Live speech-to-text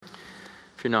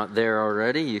If you're not there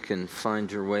already, you can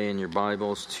find your way in your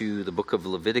Bibles to the book of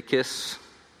Leviticus.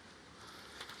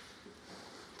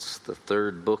 It's the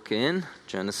third book in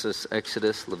Genesis,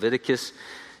 Exodus, Leviticus,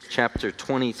 chapter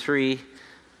 23.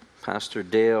 Pastor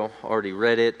Dale already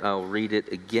read it. I'll read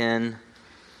it again.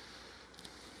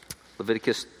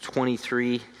 Leviticus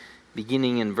 23,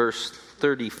 beginning in verse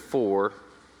 34,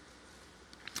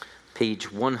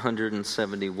 page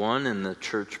 171 in the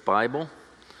Church Bible.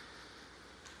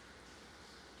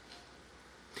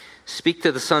 Speak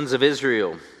to the sons of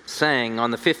Israel, saying,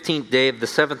 on the 15th day of the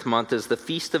 7th month is the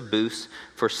Feast of Booths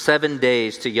for 7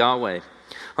 days to Yahweh.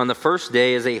 On the first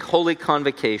day is a holy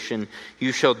convocation.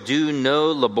 You shall do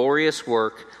no laborious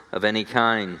work of any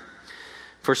kind.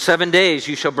 For 7 days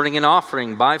you shall bring an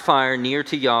offering by fire near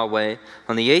to Yahweh.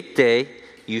 On the 8th day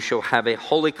you shall have a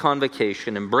holy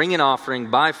convocation and bring an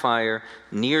offering by fire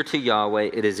near to Yahweh.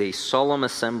 It is a solemn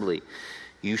assembly.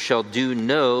 You shall do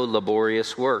no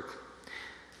laborious work.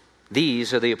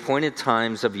 These are the appointed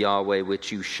times of Yahweh,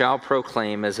 which you shall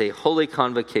proclaim as a holy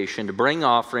convocation to bring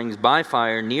offerings by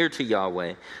fire near to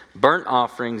Yahweh, burnt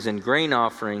offerings and grain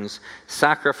offerings,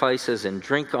 sacrifices and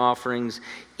drink offerings,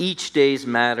 each day's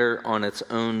matter on its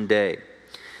own day.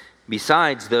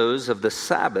 Besides those of the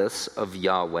Sabbaths of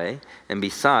Yahweh, and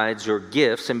besides your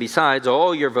gifts, and besides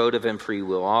all your votive and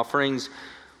freewill offerings,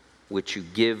 which you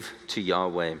give to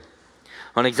Yahweh.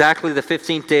 On exactly the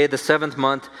 15th day of the 7th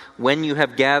month, when you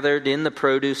have gathered in the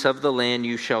produce of the land,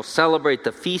 you shall celebrate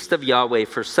the feast of Yahweh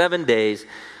for 7 days,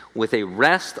 with a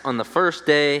rest on the first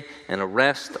day and a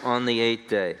rest on the 8th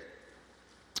day.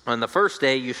 On the first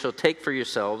day you shall take for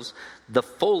yourselves the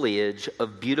foliage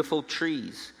of beautiful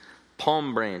trees,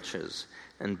 palm branches,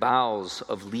 and boughs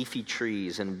of leafy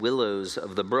trees, and willows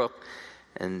of the brook,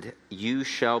 and you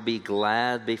shall be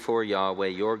glad before Yahweh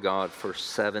your God for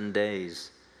 7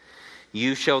 days.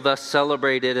 You shall thus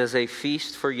celebrate it as a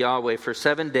feast for Yahweh for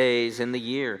 7 days in the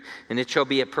year, and it shall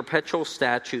be a perpetual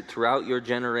statute throughout your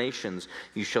generations.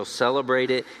 You shall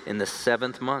celebrate it in the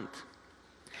 7th month.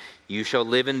 You shall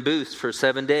live in booths for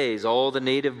 7 days. All the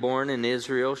native born in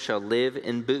Israel shall live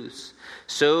in booths,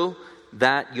 so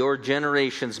that your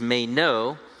generations may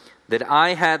know that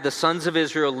I had the sons of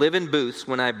Israel live in booths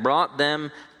when I brought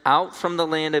them out from the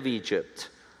land of Egypt.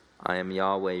 I am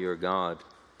Yahweh your God.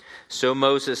 So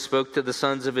Moses spoke to the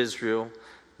sons of Israel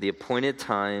the appointed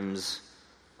times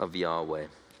of Yahweh.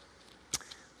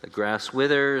 The grass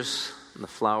withers and the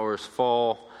flowers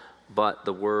fall, but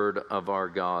the word of our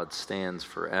God stands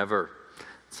forever.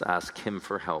 Let's ask him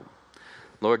for help.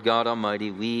 Lord God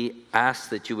Almighty, we ask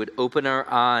that you would open our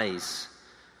eyes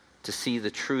to see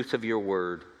the truth of your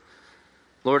word.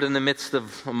 Lord, in the midst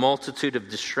of a multitude of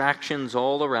distractions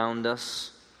all around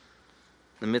us,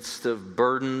 in the midst of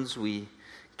burdens we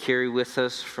carry with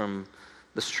us from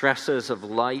the stresses of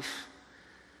life,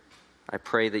 I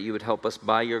pray that you would help us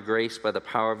by your grace, by the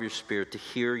power of your Spirit, to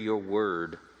hear your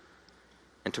word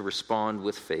and to respond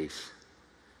with faith.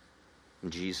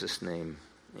 In Jesus' name,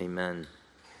 amen.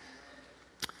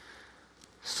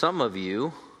 Some of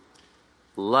you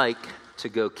like to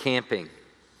go camping.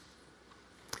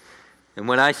 And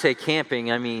when I say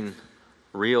camping, I mean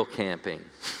real camping.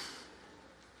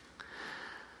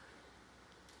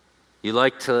 You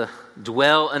like to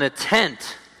dwell in a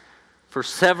tent for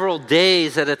several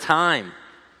days at a time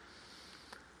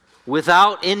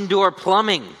without indoor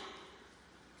plumbing.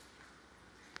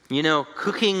 You know,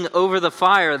 cooking over the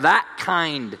fire, that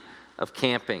kind of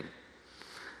camping.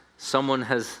 Someone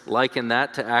has likened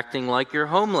that to acting like you're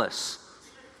homeless.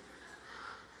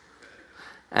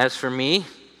 As for me,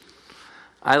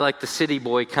 I like the city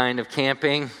boy kind of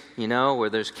camping, you know,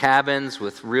 where there's cabins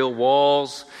with real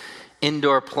walls,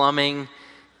 indoor plumbing,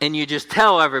 and you just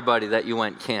tell everybody that you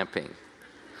went camping.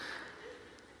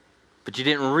 But you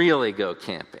didn't really go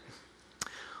camping.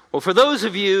 Well, for those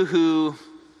of you who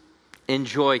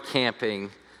enjoy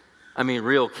camping, I mean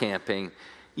real camping,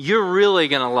 you're really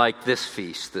going to like this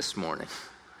feast this morning.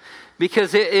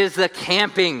 Because it is the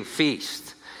camping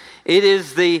feast. It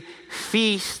is the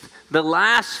feast, the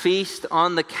last feast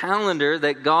on the calendar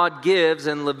that God gives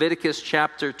in Leviticus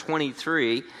chapter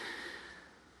 23,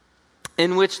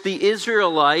 in which the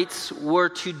Israelites were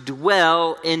to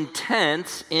dwell in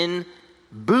tents, in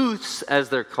booths as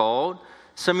they're called.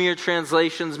 Some of your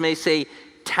translations may say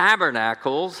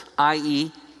tabernacles,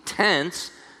 i.e. tents,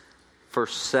 for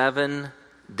 7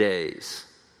 days.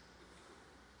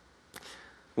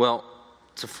 Well,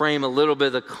 to frame a little bit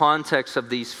of the context of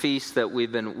these feasts that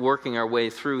we've been working our way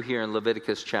through here in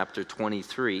Leviticus chapter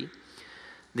 23,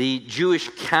 the Jewish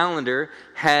calendar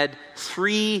had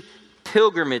 3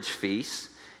 pilgrimage feasts,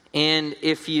 and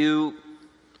if you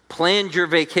planned your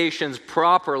vacations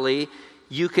properly,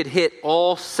 you could hit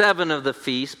all 7 of the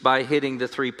feasts by hitting the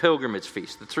 3 pilgrimage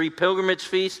feasts. The 3 pilgrimage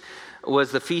feasts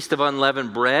was the Feast of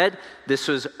Unleavened Bread. This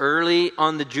was early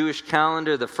on the Jewish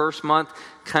calendar, the first month,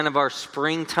 kind of our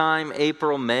springtime,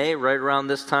 April, May, right around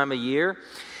this time of year.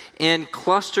 And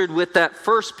clustered with that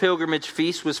first pilgrimage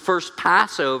feast was first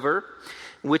Passover,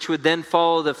 which would then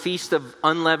follow the Feast of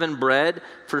Unleavened Bread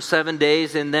for 7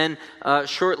 days. And then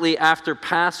shortly after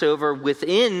Passover,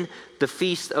 within the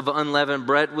Feast of Unleavened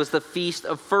Bread, was the Feast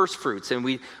of First Fruits. And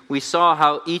we saw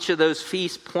how each of those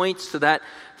feasts points to that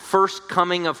first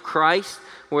coming of Christ,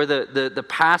 where the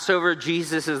Passover,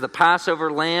 Jesus is the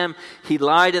Passover lamb. He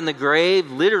lied in the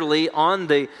grave, literally on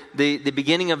the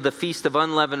beginning of the Feast of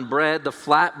Unleavened Bread. The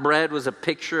flat bread was a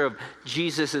picture of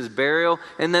Jesus' burial.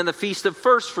 And then the Feast of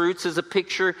First Fruits is a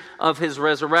picture of his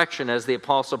resurrection, as the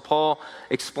Apostle Paul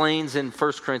explains in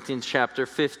 1 Corinthians chapter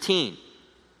 15.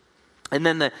 And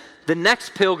then the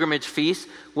next pilgrimage feast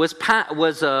was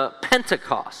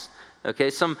Pentecost. Okay,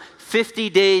 some 50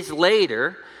 days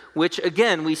later, which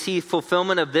again, we see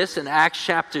fulfillment of this in Acts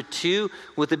chapter 2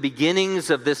 with the beginnings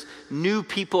of this new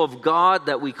people of God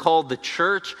that we call the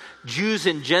church. Jews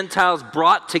and Gentiles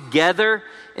brought together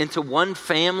into one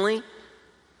family,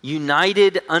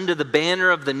 united under the banner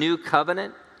of the new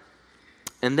covenant.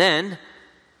 And then,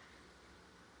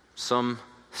 some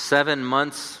 7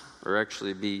 months, or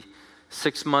actually be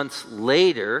 6 months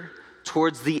later,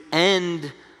 towards the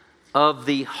end of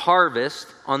the harvest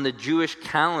on the Jewish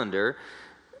calendar,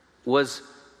 was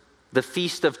the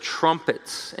Feast of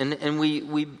Trumpets. And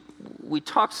we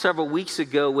talked several weeks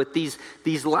ago with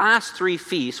these last 3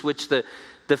 feasts, which the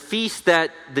feast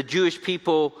that the Jewish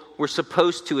people were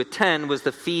supposed to attend was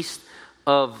the Feast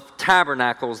of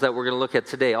Tabernacles that we're going to look at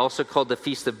today, also called the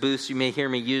Feast of Booths. You may hear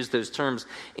me use those terms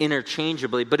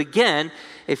interchangeably. But again,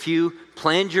 if you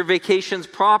planned your vacations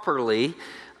properly,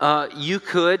 you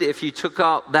could, if you took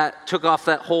off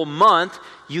that whole month,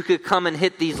 you could come and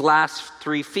hit these last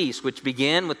 3 feasts, which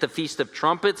began with the Feast of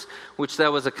Trumpets, which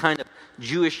that was a kind of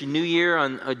Jewish New Year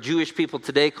on Jewish people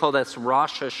today call that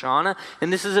Rosh Hashanah.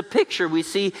 And this is a picture we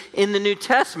see in the New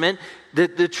Testament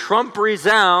that the trump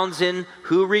resounds in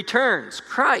who returns?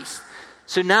 Christ.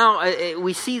 So now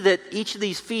we see that each of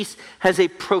these feasts has a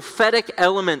prophetic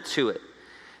element to it.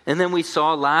 And then we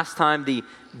saw last time the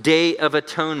Day of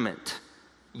Atonement,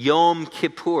 Yom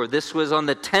Kippur. This was on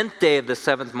the 10th day of the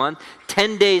 7th month,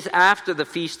 10 days after the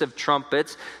Feast of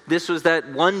Trumpets. This was that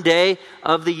one day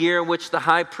of the year in which the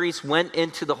high priest went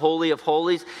into the Holy of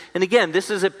Holies. And again, this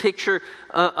is a picture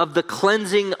of the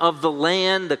cleansing of the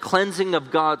land, the cleansing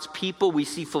of God's people we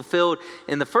see fulfilled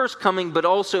in the first coming, but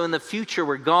also in the future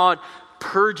where God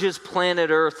purges planet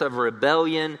Earth of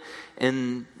rebellion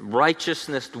and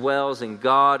righteousness dwells and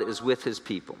God is with his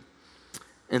people.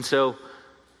 And so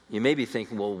you may be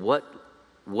thinking, well,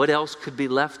 what else could be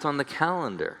left on the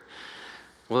calendar?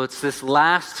 Well, it's this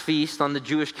last feast on the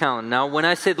Jewish calendar. Now, when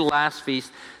I say the last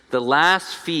feasts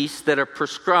that are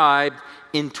prescribed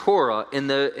in Torah, in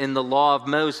the law of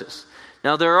Moses.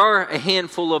 Now, there are a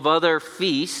handful of other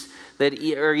feasts that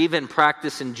are even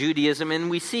practiced in Judaism, and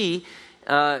we see,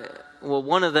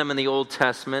 one of them in the Old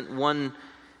Testament, one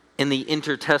in the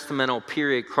intertestamental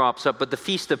period crops up, but the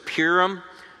Feast of Purim.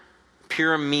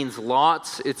 Purim means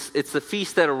lots. It's the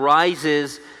feast that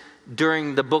arises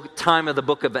during the time of the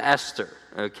book of Esther.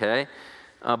 Okay,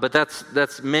 but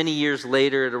that's many years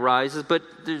later it arises. But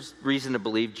there's reason to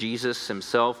believe Jesus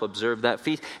himself observed that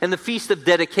feast. And the Feast of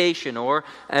Dedication, or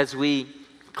as we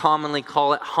commonly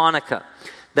call it, Hanukkah.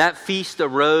 That feast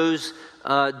arose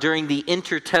during the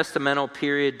intertestamental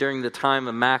period, during the time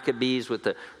of Maccabees with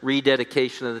the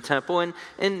rededication of the temple.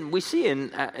 And we see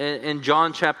in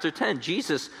John chapter 10,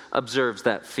 Jesus observes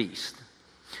that feast.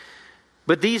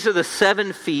 But these are the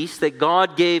 7 feasts that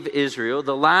God gave Israel.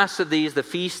 The last of these, the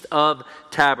Feast of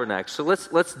Tabernacles. So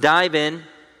let's dive in.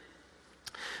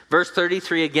 Verse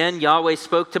 33 again, Yahweh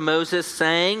spoke to Moses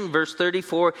saying, verse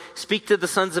 34, speak to the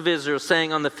sons of Israel,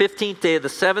 saying, on the 15th day of the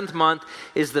 7th month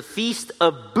is the Feast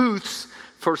of Booths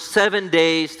for 7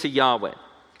 days to Yahweh.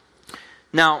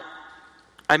 Now,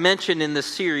 I mentioned in this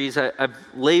series, I've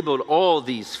labeled all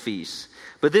these feasts,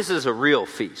 but this is a real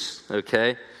feast,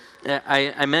 okay?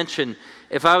 I mentioned,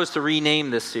 if I was to rename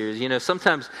this series,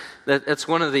 sometimes that's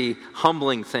one of the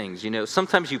humbling things.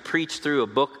 Sometimes you preach through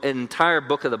an entire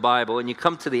book of the Bible, and you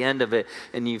come to the end of it,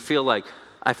 and you feel like,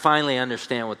 I finally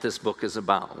understand what this book is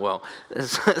about. Well,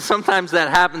 sometimes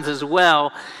that happens as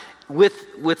well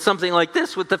with something like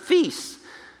this, with the feasts.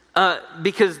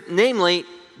 Because, namely,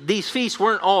 these feasts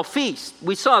weren't all feasts.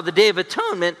 We saw the Day of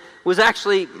Atonement was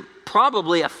actually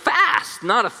probably a fast. fast,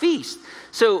 not a feast.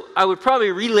 So I would probably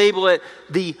relabel it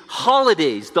the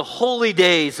holidays, the holy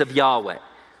days of Yahweh.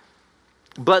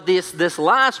 But this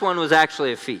last one was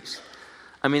actually a feast.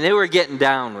 I mean, they were getting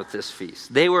down with this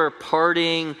feast. They were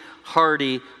partying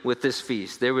hardy with this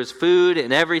feast. There was food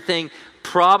and everything.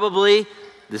 Probably,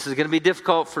 this is going to be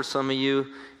difficult for some of you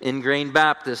ingrained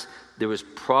Baptists, there was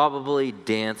probably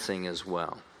dancing as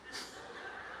well.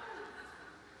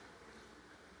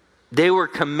 They were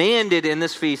commanded in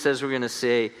this feast, as we're going to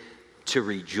say, to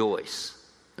rejoice.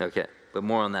 Okay, but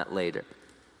more on that later.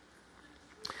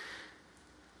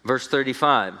 Verse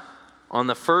 35. On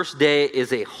the first day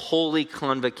is a holy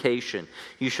convocation.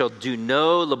 You shall do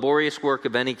no laborious work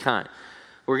of any kind.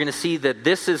 We're going to see that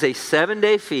this is a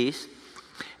 7-day feast,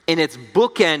 and it's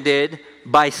bookended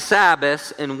by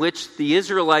Sabbaths in which the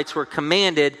Israelites were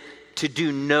commanded to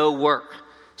do no work.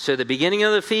 So the beginning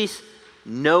of the feast,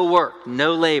 no work,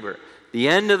 no labor. The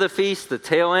end of the feast, the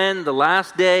tail end, the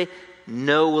last day,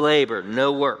 no labor,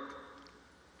 no work.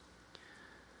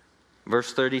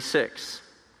 Verse 36.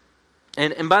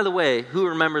 And by the way, who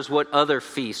remembers what other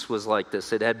feast was like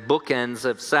this? It had bookends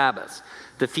of Sabbaths.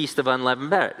 The Feast of Unleavened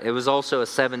Bread. It was also a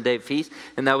 7-day feast,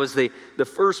 and that was the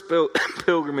first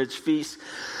pilgrimage feast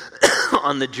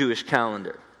on the Jewish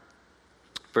calendar.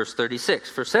 Verse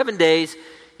 36. For 7 days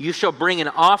you shall bring an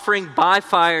offering by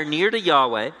fire near to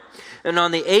Yahweh, and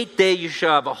on the 8th day you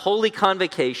shall have a holy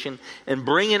convocation and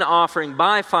bring an offering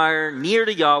by fire near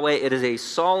to Yahweh. It is a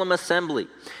solemn assembly.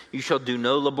 You shall do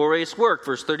no laborious work.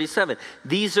 Verse 37.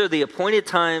 These are the appointed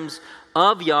times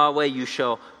of Yahweh. You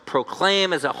shall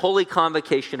proclaim as a holy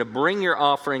convocation to bring your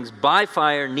offerings by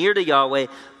fire near to Yahweh,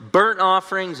 burnt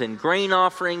offerings and grain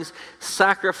offerings,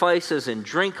 sacrifices and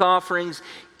drink offerings,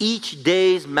 each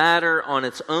day's matter on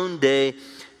its own day,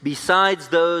 besides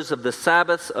those of the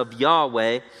Sabbaths of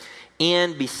Yahweh,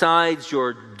 and besides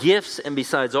your gifts and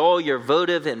besides all your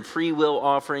votive and free will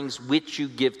offerings which you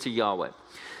give to Yahweh.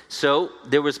 So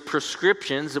there was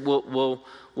prescriptions. We'll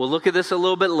look at this a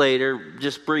little bit later,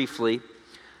 just briefly.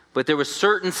 But there were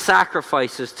certain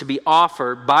sacrifices to be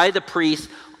offered by the priest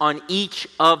on each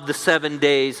of the 7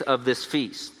 days of this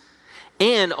feast.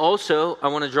 And also, I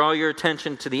want to draw your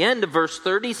attention to the end of verse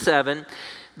 37.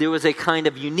 There was a kind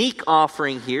of unique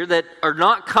offering here that are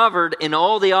not covered in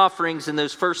all the offerings in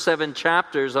those first 7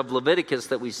 chapters of Leviticus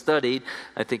that we studied,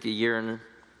 I think a year and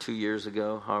 2 years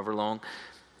ago, however long.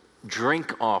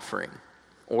 Drink offering,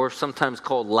 or sometimes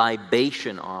called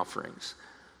libation offerings.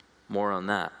 More on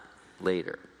that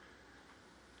later.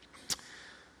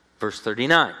 Verse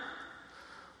 39.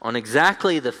 On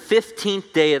exactly the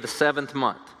 15th day of the 7th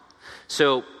month.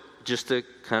 So, just to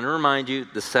kind of remind you,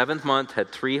 the 7th month had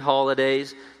 3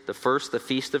 holidays. The first, the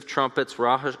Feast of Trumpets,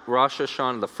 Rosh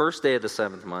Hashanah, the first day of the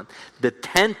 7th month. The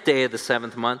 10th day of the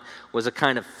 7th month was a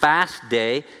kind of fast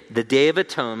day, the Day of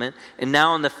Atonement. And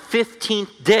now on the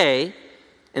 15th day,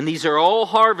 and these are all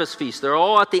harvest feasts, they're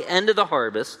all at the end of the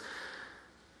harvest.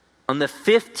 On the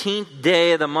 15th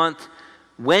day of the month,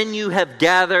 when you have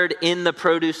gathered in the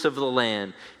produce of the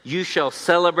land, you shall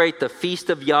celebrate the feast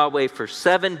of Yahweh for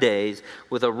 7 days,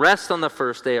 with a rest on the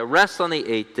first day, a rest on the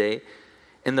 8th day.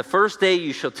 In the first day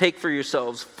you shall take for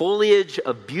yourselves foliage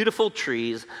of beautiful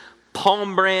trees,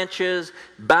 palm branches,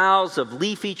 boughs of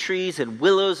leafy trees, and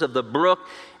willows of the brook,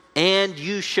 and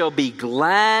you shall be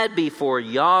glad before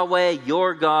Yahweh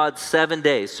your God 7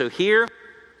 days. So here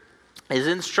is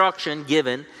instruction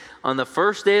given. On the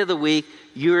first day of the week,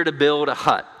 you are to build a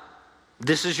hut.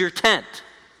 This is your tent.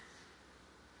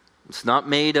 It's not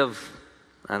made of,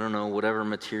 I don't know, whatever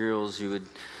materials you would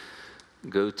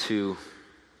go to.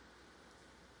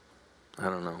 I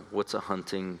don't know. What's a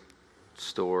hunting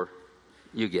store?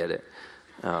 You get it.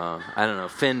 I don't know.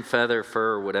 Fin, feather,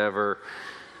 fur, whatever.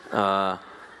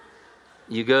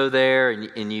 You go there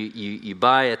and you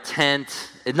buy a tent.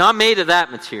 It's not made of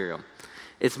that material.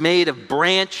 It's made of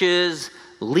branches,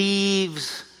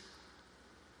 leaves.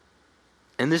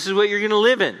 And this is what you're going to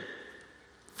live in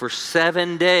for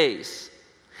 7 days.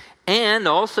 And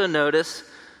also notice,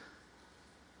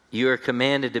 you are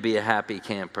commanded to be a happy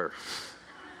camper.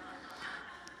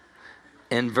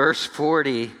 In verse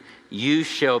 40, you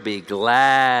shall be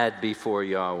glad before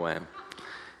Yahweh.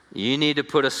 You need to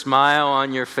put a smile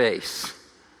on your face.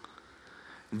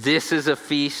 This is a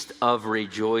feast of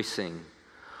rejoicing.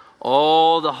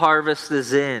 All the harvest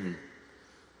is in.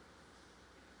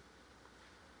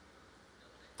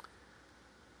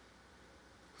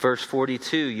 Verse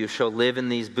 42, you shall live in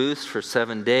these booths for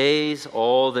 7 days.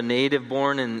 All the native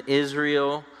born in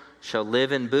Israel shall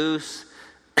live in booths,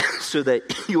 so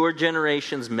that your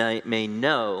generations may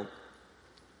know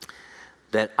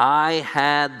that I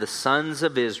had the sons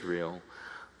of Israel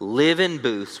live in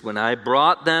booths when I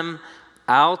brought them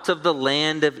out of the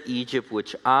land of Egypt,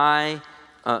 which I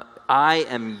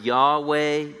am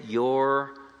Yahweh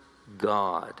your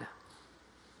God.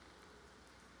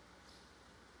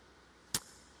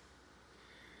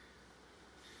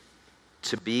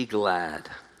 To be glad.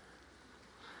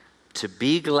 To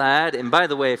be glad. And by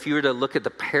the way, if you were to look at the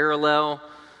parallel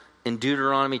in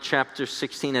Deuteronomy chapter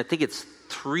 16, I think it's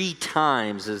 3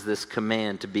 times is this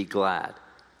command to be glad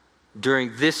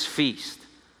during this feast.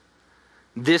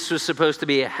 This was supposed to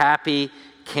be a happy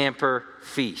camper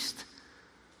feast.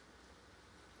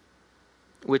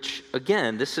 Which,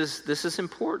 again, this is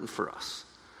important for us.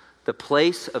 The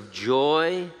place of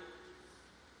joy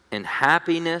and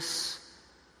happiness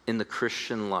in the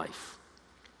Christian life.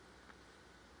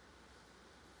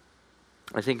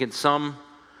 I think in some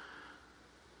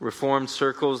Reformed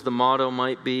circles, the motto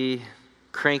might be,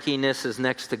 crankiness is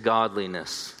next to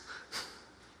godliness.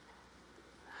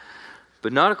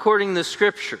 But not according to the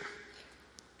Scripture.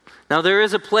 Now, there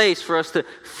is a place for us to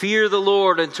fear the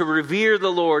Lord and to revere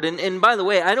the Lord. And by the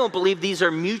way, I don't believe these are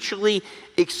mutually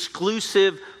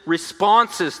exclusive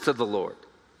responses to the Lord.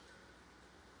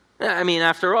 I mean,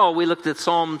 after all, we looked at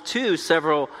Psalm 2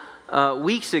 several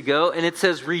weeks ago, and it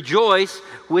says, rejoice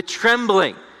with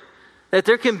trembling. That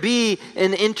there can be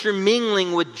an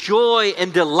intermingling with joy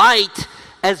and delight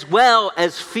as well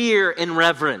as fear and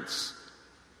reverence.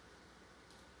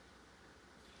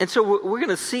 And so we're going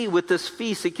to see with this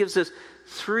feast, it gives us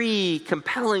 3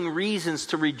 compelling reasons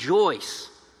to rejoice.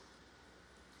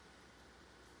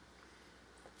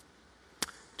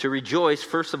 To rejoice,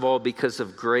 first of all, because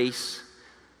of grace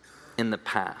in the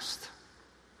past.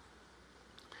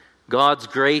 God's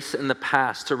grace in the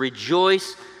past. To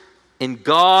rejoice in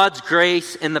God's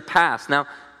grace in the past. Now,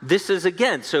 this is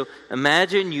again, so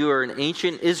imagine you are an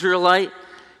ancient Israelite.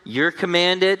 You're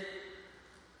commanded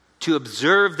to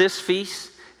observe this feast.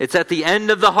 It's at the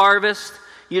end of the harvest.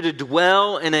 You're to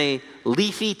dwell in a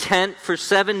leafy tent for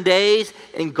 7 days.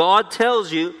 And God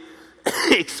tells you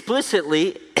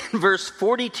explicitly in verse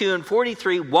 42 and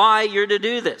 43 why you're to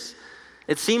do this.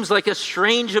 It seems like a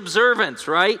strange observance,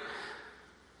 right?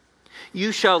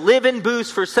 You shall live in booths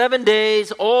for 7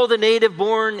 days. All the native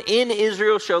born in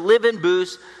Israel shall live in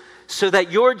booths, so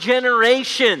that your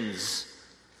generations,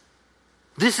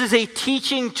 this is a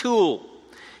teaching tool.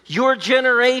 Your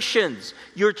generations,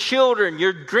 your children,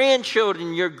 your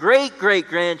grandchildren, your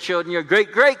great-great-grandchildren, your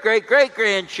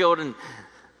great-great-great-great-grandchildren,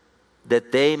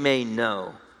 that they may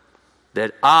know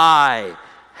that I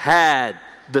had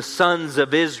the sons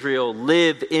of Israel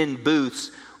live in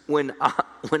booths when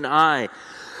I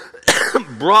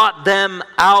brought them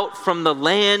out from the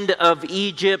land of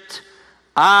Egypt.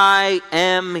 I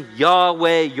am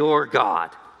Yahweh your God.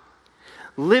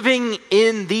 Living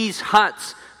in these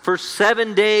huts for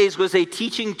 7 days was a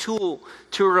teaching tool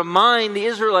to remind the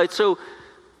Israelites. So,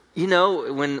 you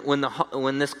know,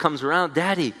 when this comes around,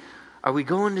 Daddy, are we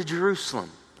going to Jerusalem?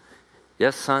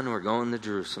 Yes, son, we're going to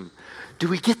Jerusalem. Do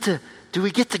we get to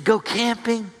go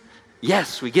camping?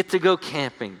 Yes, we get to go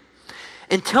camping.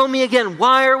 And tell me again,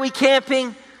 why are we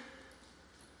camping?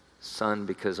 Son,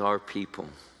 because our people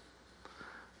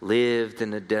lived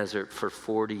in the desert for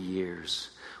 40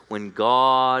 years. When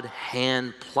God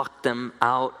hand-plucked them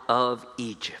out of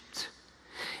Egypt.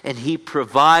 And He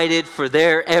provided for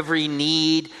their every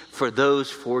need for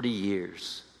those 40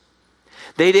 years.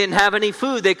 They didn't have any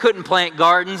food. They couldn't plant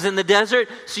gardens in the desert.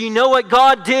 So you know what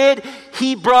God did?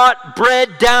 He brought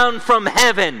bread down from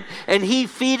heaven. And He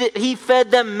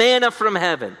fed them manna from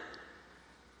heaven.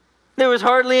 There was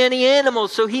hardly any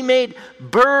animals. So He made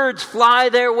birds fly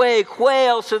their way,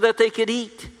 quail, so that they could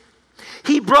eat.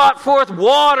 He brought forth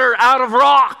water out of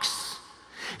rocks.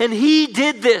 And He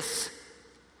did this.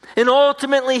 And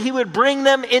ultimately He would bring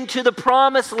them into the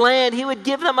promised land. He would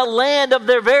give them a land of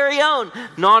their very own.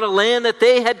 Not a land that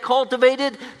they had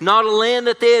cultivated. Not a land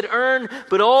that they had earned.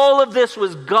 But all of this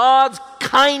was God's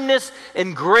kindness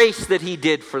and grace that He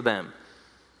did for them.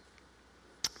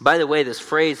 By the way, this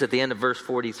phrase at the end of verse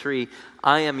 43,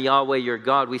 I am Yahweh your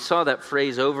God. We saw that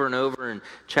phrase over and over in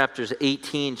chapters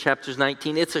 18, chapters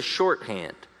 19. It's a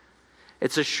shorthand.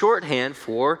 It's a shorthand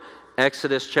for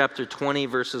Exodus chapter 20,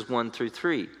 verses 1 through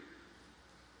 3.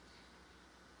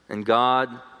 And God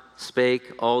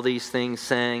spake all these things,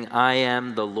 saying, I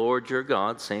am the Lord your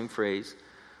God, same phrase,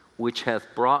 which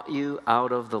hath brought you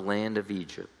out of the land of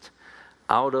Egypt,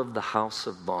 out of the house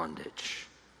of bondage.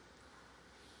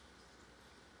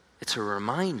 It's a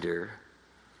reminder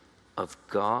of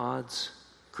God's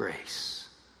grace.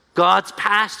 God's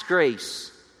past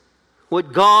grace.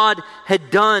 What God had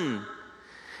done.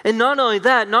 And not only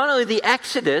that, not only the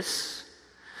Exodus,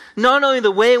 Not only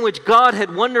the way in which God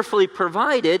had wonderfully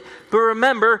provided, but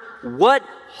remember what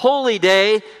holy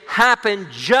day happened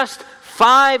just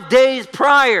 5 days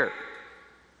prior.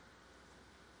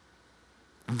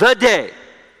 The day,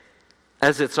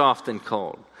 as it's often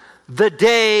called, the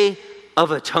Day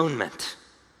of Atonement.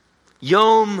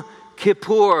 Yom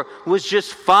Kippur was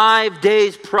just 5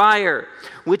 days prior,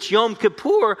 which Yom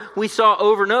Kippur we saw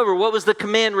over and over. What was the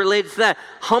command related to that?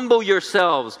 Humble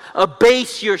yourselves,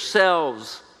 abase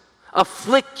yourselves,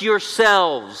 afflict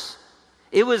yourselves.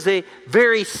 It was a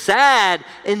very sad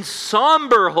and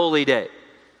somber holy day.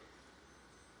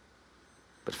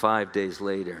 But 5 days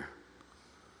later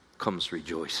comes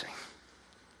rejoicing.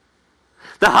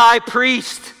 The high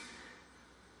priest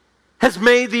has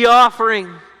made the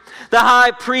offering. The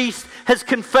high priest has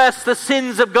confessed the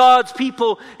sins of God's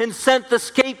people and sent the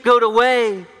scapegoat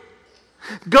away.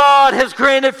 God has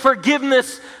granted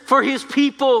forgiveness for his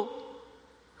people.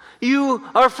 You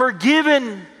are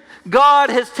forgiven. God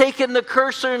has taken the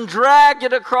cursor and dragged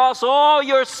it across all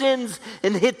your sins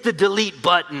and hit the delete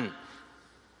button.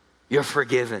 You're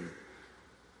forgiven.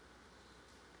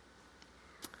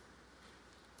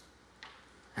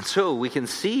 And so we can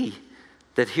see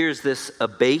that here's this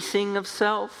abasing of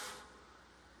self,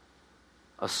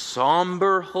 a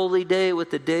somber holy day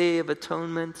with the Day of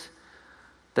Atonement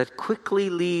that quickly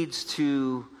leads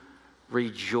to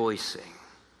rejoicing.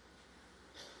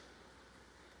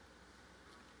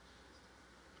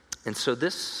 And so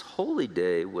this holy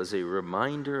day was a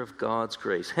reminder of God's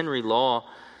grace. Henry Law,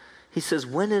 he says,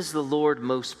 when is the Lord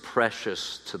most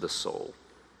precious to the soul?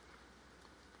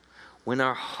 When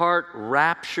our heart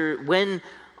rapture, when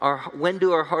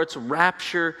do our hearts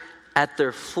rapture at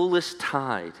their fullest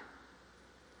tide?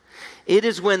 It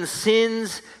is when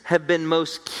sins have been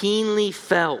most keenly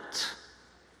felt,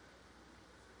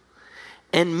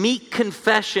 and meek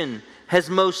confession has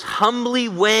most humbly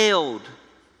wailed.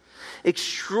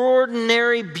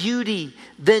 Extraordinary beauty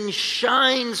then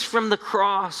shines from the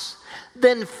cross.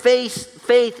 Then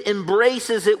faith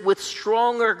embraces it with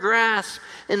stronger grasp,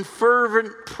 and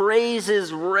fervent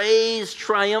praises raise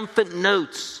triumphant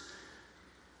notes.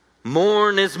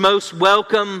 Morn is most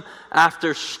welcome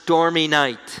after stormy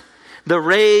night. The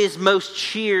rays most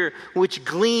cheer which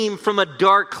gleam from a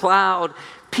dark cloud.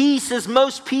 Peace is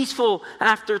most peaceful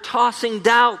after tossing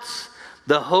doubts.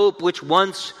 The hope which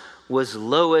once was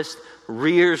lowest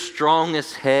rears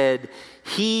strongest head.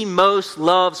 He most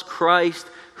loves Christ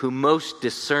who most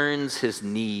discerns his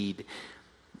need.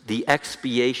 The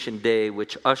expiation day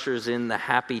which ushers in the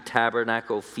happy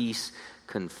tabernacle feast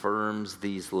confirms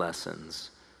these lessons.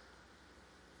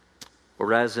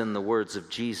 Or as in the words of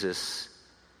Jesus,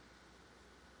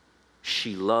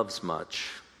 she loves much.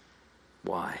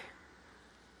 Why?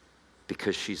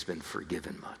 Because she's been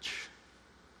forgiven much.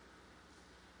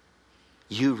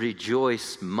 You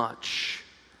rejoice much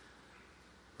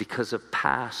because of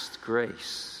past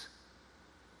grace.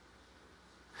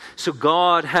 So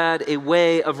God had a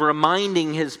way of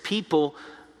reminding his people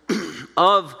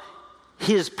of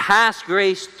his past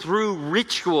grace through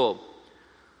ritual.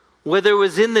 Whether it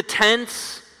was in the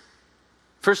tents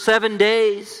for 7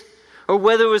 days, or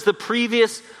whether it was the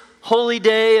previous holy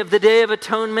day of the Day of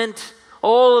Atonement,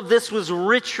 all of this was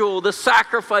ritual. The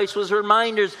sacrifice was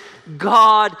reminders.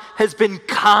 God has been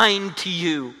kind to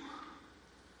you.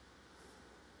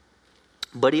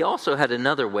 But he also had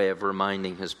another way of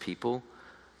reminding his people,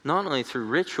 not only through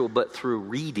ritual, but through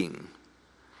reading.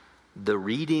 The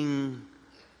reading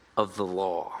of the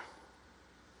law.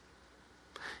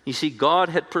 You see, God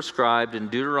had prescribed in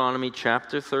Deuteronomy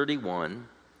chapter 31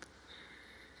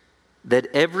 that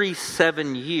every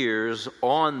 7 years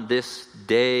on this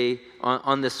day,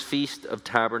 on this Feast of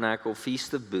Tabernacle,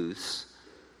 Feast of Booths,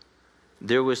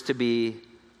 there was to be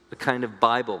a kind of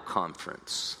Bible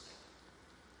conference.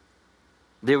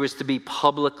 There was to be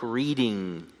public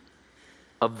reading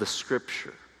of the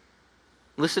Scripture.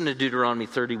 Listen to Deuteronomy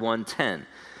 31:10.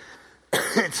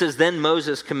 It says, then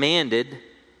Moses commanded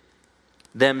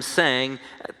them, saying,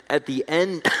 at the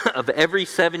end of every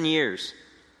 7 years,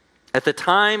 at the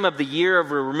time of the year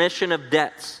of remission of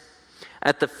debts,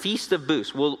 at the Feast of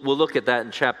Booths, we'll look at that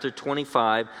in chapter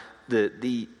 25,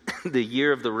 the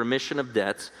year of the remission of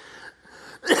debts,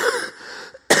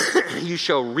 you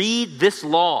shall read this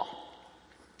law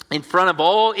in front of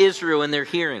all Israel in their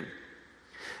hearing.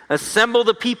 Assemble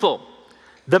the people,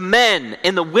 the men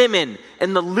and the women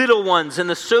and the little ones and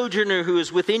the sojourner who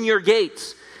is within your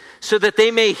gates, so that they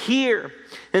may hear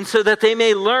and so that they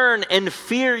may learn and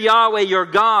fear Yahweh your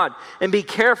God and be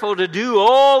careful to do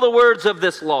all the words of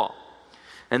this law.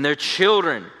 And their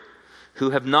children who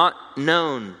have not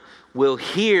known will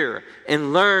hear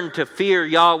and learn to fear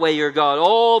Yahweh your God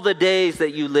all the days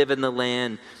that you live in the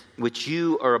land which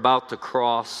you are about to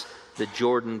cross the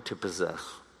Jordan to possess.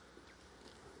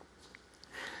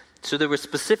 So there were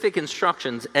specific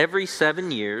instructions. Every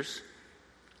 7 years,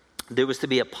 there was to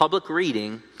be a public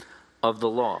reading of the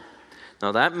law.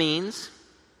 Now that means,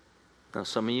 now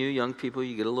some of you young people,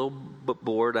 you get a little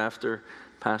bored after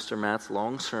Pastor Matt's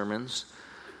long sermons.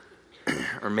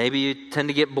 Or maybe you tend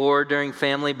to get bored during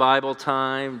family Bible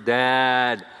time.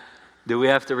 Dad, do we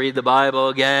have to read the Bible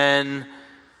again?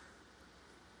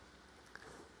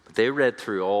 But they read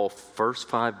through all first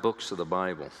 5 books of the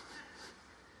Bible.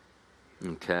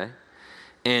 Okay?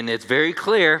 And it's very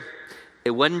clear,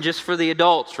 it wasn't just for the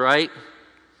adults, right?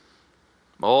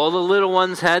 All the little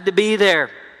ones had to be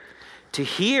there to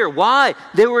hear. Why?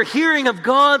 They were hearing of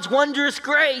God's wondrous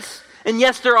grace. And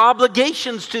yes, there are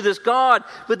obligations to this God,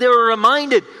 but they were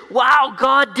reminded, wow,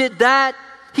 God did that.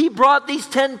 He brought these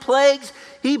 10 plagues.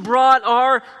 He brought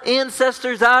our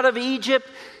ancestors out of Egypt.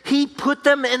 He put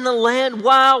them in the land.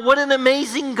 Wow, what an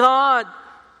amazing God.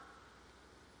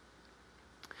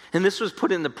 And this was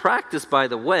put into practice, by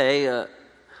the way, a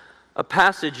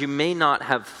passage you may not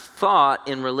have thought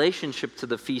in relationship to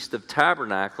the Feast of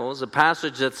Tabernacles, a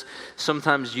passage that's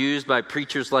sometimes used by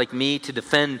preachers like me to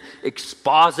defend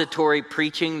expository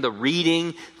preaching, the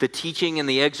reading, the teaching, and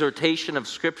the exhortation of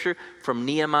Scripture from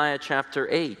Nehemiah chapter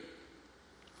 8.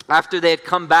 After they had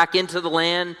come back into the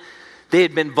land, they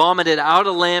had been vomited out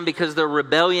of the land because of their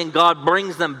rebellion. God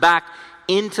brings them back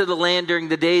into the land during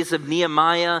the days of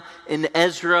Nehemiah and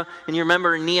Ezra. And you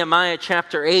remember in Nehemiah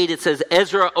chapter 8, it says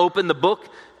Ezra opened the book.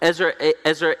 Nehemiah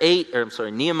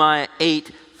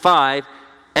 8:5.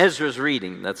 Ezra's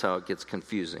reading. That's how it gets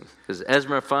confusing, because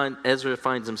Ezra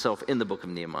finds himself in the book of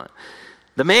Nehemiah.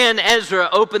 The man Ezra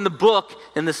opened the book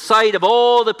in the sight of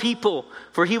all the people,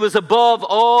 for he was above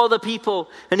all the people.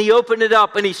 And he opened it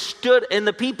up, and he stood, and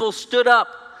the people stood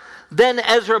up. Then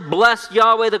Ezra blessed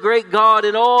Yahweh, the great God,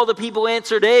 and all the people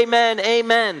answered, Amen,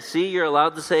 Amen. See, you're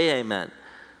allowed to say Amen.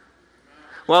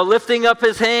 While lifting up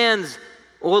their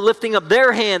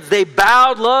hands, they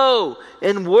bowed low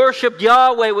and worshiped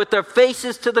Yahweh with their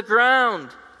faces to the ground.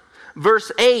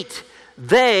 Verse 8,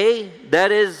 they,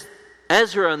 that is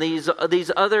Ezra and these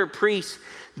other priests,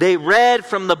 they read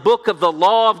from the book of the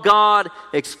law of God,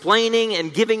 explaining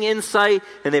and giving insight,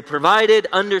 and they provided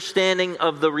understanding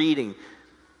of the reading.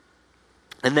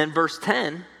 And then verse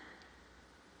 10,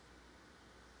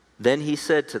 then he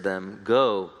said to them,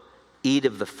 Go, eat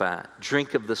of the fat,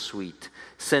 drink of the sweet,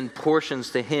 send portions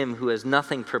to him who has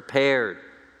nothing prepared.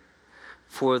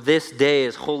 For this day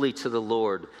is holy to the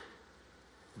Lord.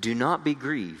 Do not be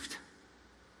grieved,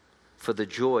 for the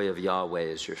joy of Yahweh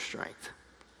is your strength.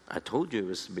 I told you it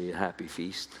was to be a happy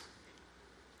feast.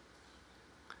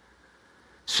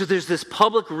 So there's this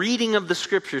public reading of the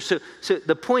Scripture. So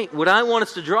the point, what I want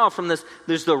us to draw from this,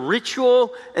 there's the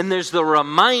ritual and there's the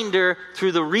reminder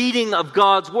through the reading of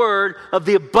God's Word of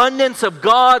the abundance of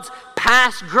God's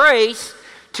past grace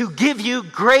to give you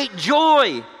great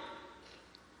joy.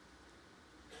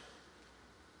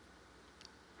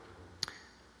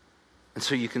 And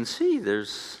so you can see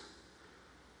there's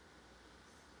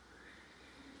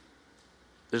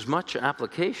much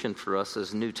application for us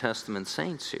as New Testament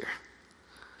saints here.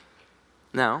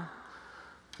 Now,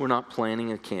 we're not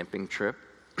planning a camping trip,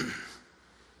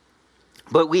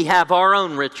 but we have our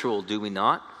own ritual, do we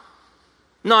not?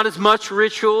 Not as much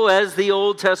ritual as the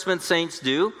Old Testament saints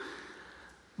do,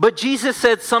 but Jesus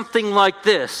said something like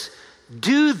this: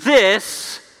 do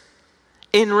this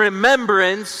in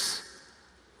remembrance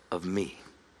of me.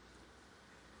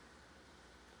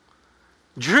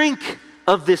 Drink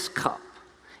of this cup.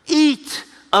 Eat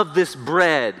of this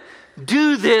bread.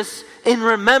 Do this in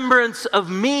remembrance of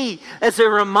me, as a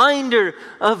reminder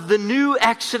of the new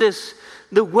Exodus,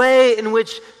 the way in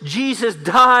which Jesus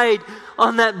died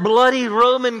on that bloody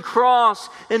Roman cross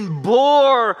and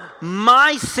bore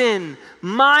my sin,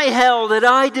 my hell that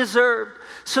I deserved,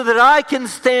 so that I can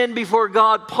stand before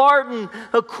God pardoned,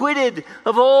 acquitted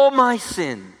of all my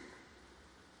sin.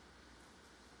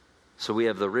 So we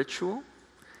have the ritual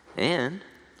and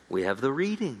we have the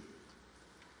reading.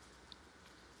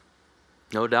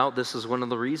 No doubt this is one of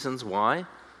the reasons why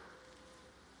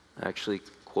I actually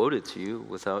quoted to you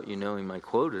without you knowing my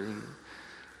quoting.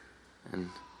 In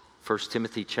 1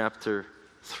 Timothy chapter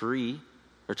 3,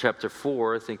 or chapter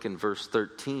 4, I think in verse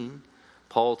 13,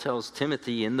 Paul tells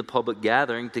Timothy in the public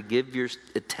gathering to give your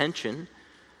attention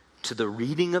to the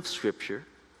reading of Scripture,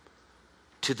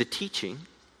 to the teaching,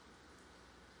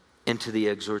 and to the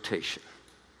exhortation.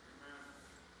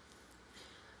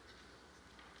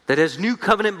 That as new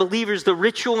covenant believers, the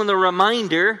ritual and the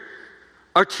reminder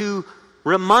are to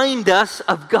remind us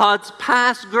of God's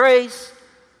past grace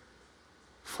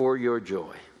for your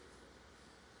joy.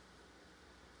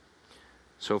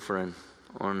 So, friend,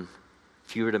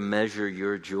 if you were to measure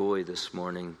your joy this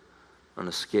morning on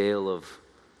a scale of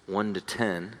 1 to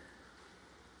 10,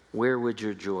 where would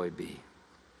your joy be?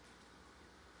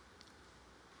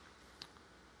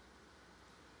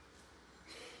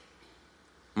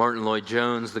 Martin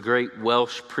Lloyd-Jones, the great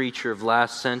Welsh preacher of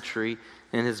last century,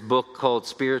 in his book called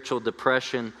Spiritual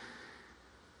Depression,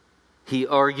 he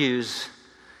argues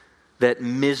that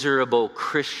miserable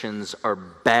Christians are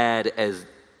bad as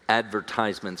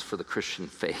advertisements for the Christian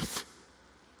faith.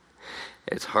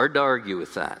 It's hard to argue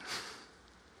with that.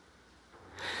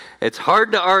 It's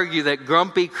hard to argue that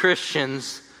grumpy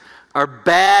Christians are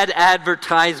bad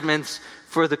advertisements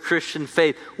for the Christian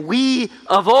faith. We,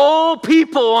 of all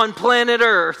people on planet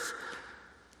Earth,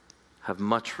 have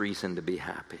much reason to be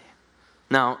happy.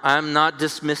 Now, I'm not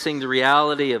dismissing the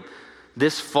reality of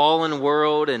this fallen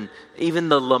world and even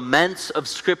the laments of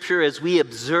Scripture as we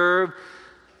observe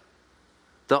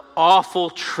the awful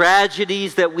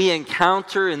tragedies that we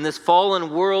encounter in this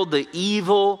fallen world, the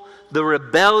evil, the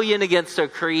rebellion against our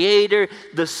Creator,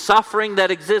 the suffering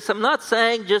that exists. I'm not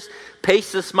saying just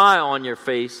paste a smile on your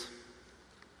face.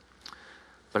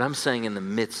 But I'm saying in the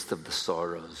midst of the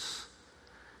sorrows,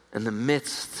 in the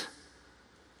midst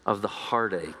of the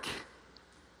heartache,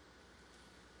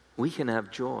 we can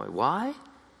have joy. Why?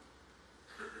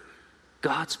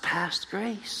 God's past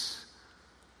grace.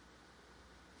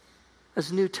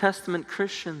 As New Testament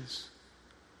Christians,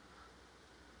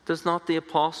 does not the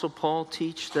Apostle Paul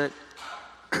teach that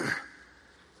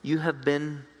you have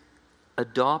been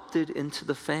adopted into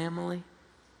the family?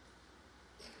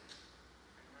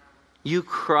 You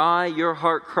cry, your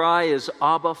heart cry is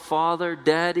Abba, Father,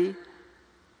 Daddy.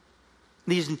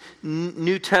 These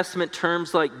New Testament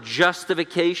terms like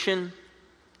justification.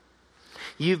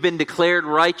 You've been declared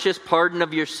righteous, pardon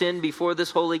of your sin before this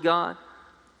holy God.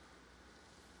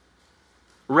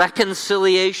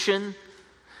 Reconciliation.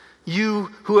 You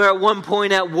who are at one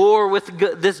point at war with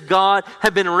this God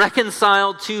have been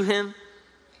reconciled to Him.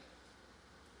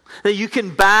 That you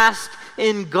can bask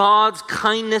in God's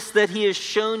kindness that He has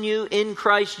shown you in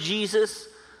Christ Jesus.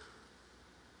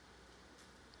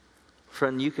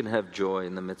 Friend, you can have joy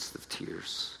in the midst of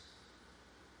tears.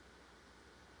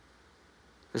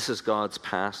 This is God's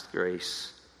past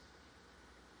grace.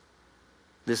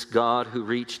 This God who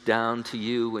reached down to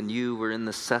you when you were in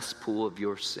the cesspool of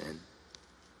your sin.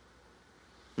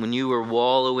 When you were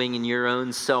wallowing in your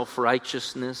own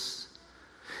self-righteousness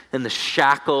and the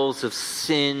shackles of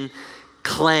sin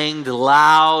clanged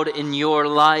loud in your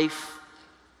life.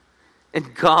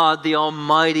 And God the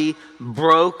Almighty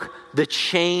broke the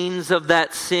chains of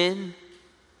that sin.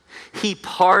 He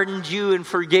pardoned you and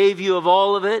forgave you of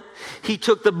all of it. He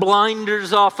took the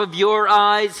blinders off of your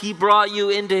eyes. He brought you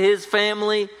into His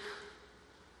family.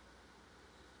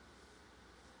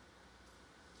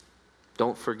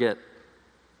 Don't forget,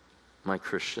 my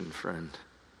Christian friend.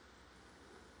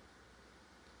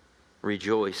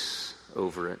 Rejoice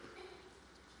over it.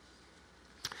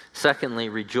 Secondly,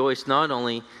 rejoice not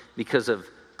only because of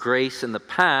grace in the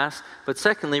past, but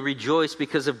secondly, rejoice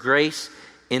because of grace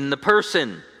in the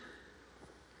person.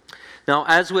 Now,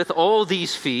 as with all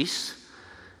these feasts,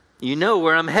 you know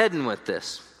where I'm heading with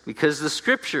this, because the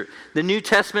Scripture, the New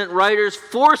Testament writers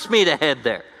force me to head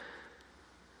there.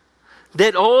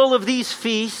 That all of these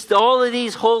feasts, all of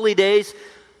these holy days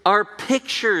are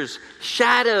pictures,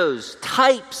 shadows,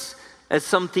 types, as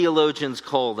some theologians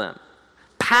call them,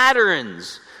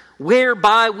 patterns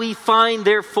whereby we find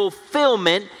their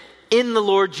fulfillment in the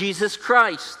Lord Jesus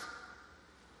Christ.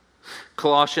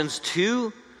 Colossians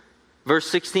 2, verse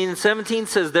 16 and 17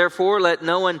 says, "Therefore let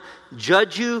no one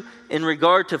judge you in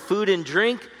regard to food and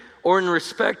drink, or in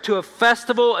respect to a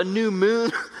festival, a new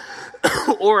moon,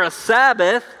 or a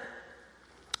Sabbath."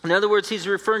 In other words, he's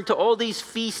referring to all these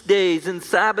feast days and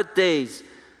Sabbath days.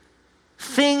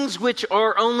 Things which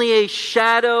are only a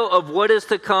shadow of what is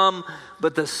to come,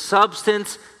 but the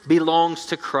substance belongs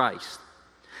to Christ.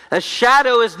 A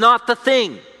shadow is not the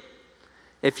thing.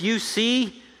 If you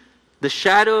see the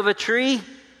shadow of a tree,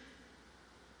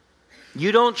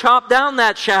 you don't chop down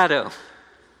that shadow.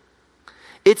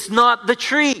 It's not the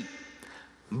tree,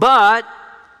 but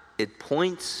it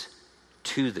points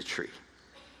to the tree.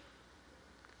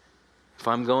 If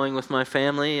I'm going with my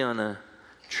family on a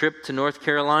trip to North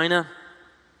Carolina,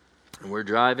 and we're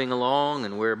driving along,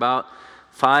 and we're about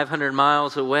 500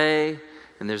 miles away,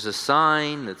 and there's a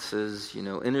sign that says,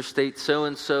 Interstate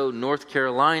so-and-so, North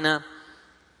Carolina.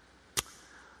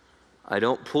 I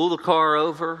don't pull the car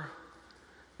over,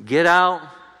 get out,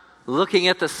 looking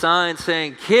at the sign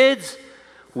saying, kids,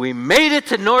 we made it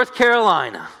to North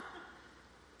Carolina.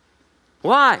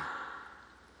 Why?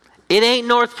 It ain't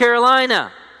North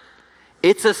Carolina.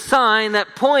 It's a sign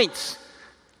that points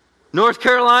North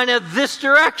Carolina this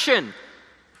direction.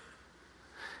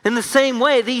 In the same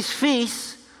way, these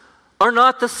feasts are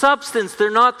not the substance. They're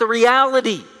not the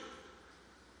reality.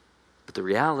 But the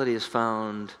reality is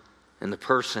found in the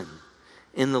person,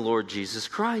 in the Lord Jesus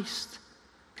Christ.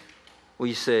 Well,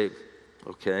 you say,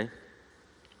 okay,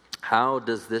 how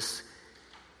does this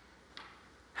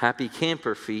happy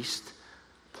camper feast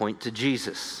point to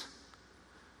Jesus?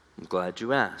 I'm glad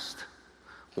you asked.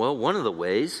 Well, one of the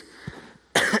ways,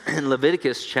 in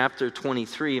Leviticus chapter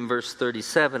 23 and verse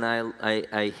 37,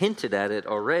 I hinted at it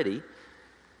already.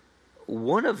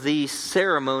 One of the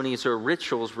ceremonies or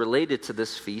rituals related to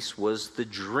this feast was the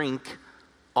drink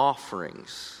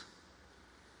offerings.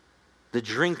 The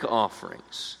drink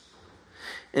offerings.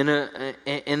 In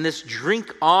this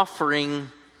drink offering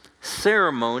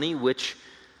ceremony, which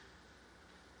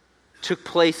took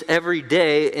place every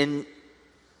day, and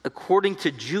according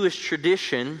to Jewish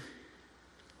tradition,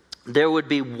 there would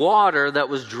be water that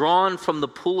was drawn from the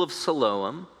pool of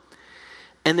Siloam,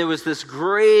 and there was this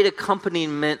great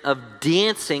accompaniment of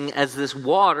dancing as this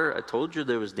water, I told you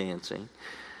there was dancing,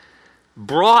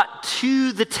 brought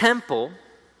to the temple.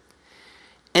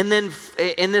 And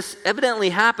this evidently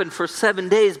happened for 7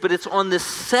 days, but it's on the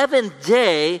seventh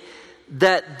day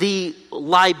that the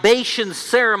libation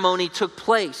ceremony took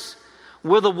place,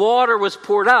 where the water was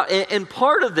poured out. And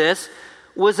part of this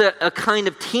was a kind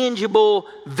of tangible,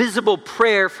 visible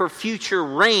prayer for future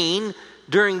rain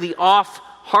during the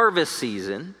off-harvest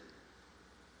season.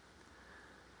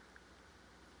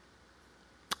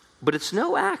 But it's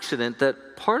no accident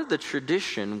that part of the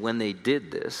tradition when they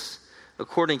did this,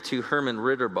 according to Herman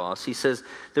Ritterboss, he says,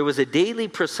 there was a daily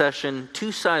procession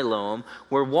to Siloam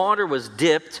where water was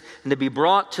dipped and to be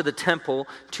brought to the temple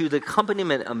to the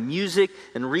accompaniment of music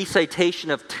and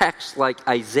recitation of texts like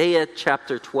Isaiah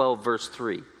chapter 12, verse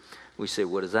 3. We say,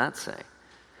 what does that say?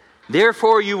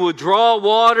 Therefore you will draw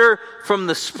water from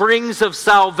the springs of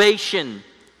salvation.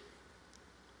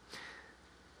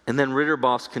 And then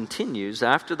Ritterboss continues,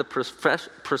 after the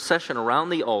procession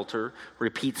around the altar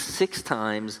repeats 6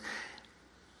 times,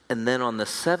 and then on the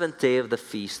 7th day of the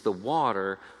feast, the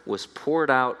water was poured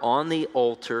out on the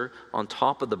altar on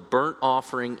top of the burnt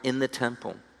offering in the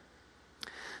temple.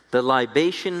 The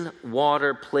libation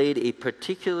water played a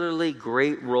particularly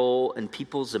great role in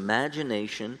people's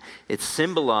imagination. It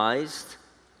symbolized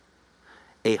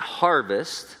a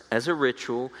harvest as a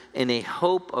ritual and a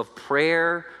hope of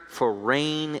prayer for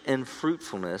rain and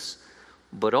fruitfulness,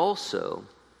 but also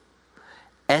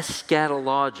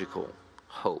eschatological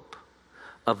hope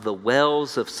of the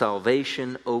wells of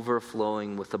salvation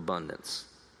overflowing with abundance.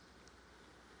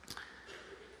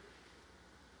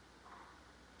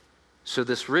 So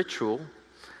this ritual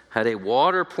had a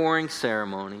water pouring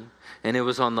ceremony, and it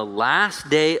was on the last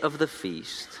day of the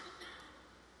feast.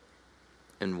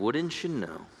 And wouldn't you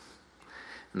know,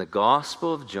 in the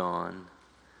Gospel of John,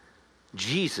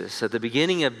 Jesus, at the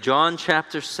beginning of John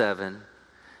chapter 7,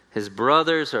 his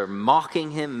brothers are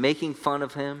mocking him, making fun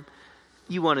of him.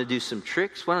 You want to do some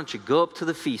tricks? Why don't you go up to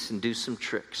the feast and do some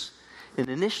tricks? And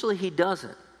initially he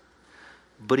doesn't.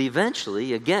 But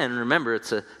eventually, again, remember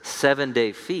it's a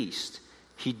 7-day feast,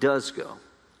 he does go.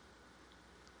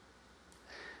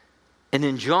 And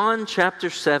in John chapter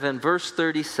 7, verse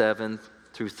 37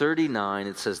 through 39,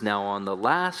 it says, now on the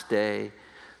last day,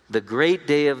 the great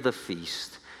day of the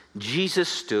feast, Jesus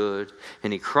stood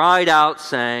and he cried out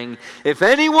saying, if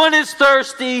anyone is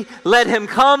thirsty, let him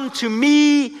come to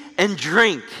me and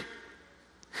drink.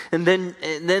 And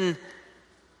then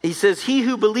he says, he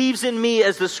who believes in me,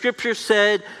 as the scripture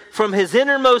said, from his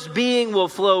innermost being will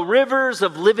flow rivers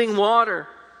of living water.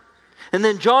 And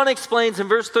then John explains in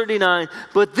verse 39,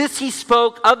 but this he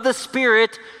spoke of the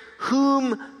Spirit,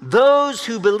 whom those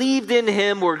who believed in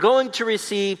him were going to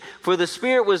receive, for the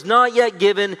Spirit was not yet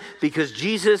given because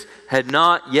Jesus had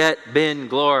not yet been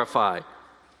glorified.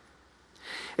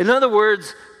 In other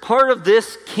words, part of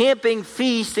this camping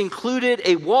feast included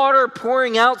a water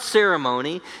pouring out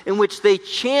ceremony in which they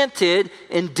chanted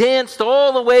and danced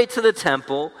all the way to the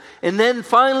temple. And then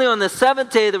finally on the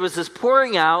 7th day there was this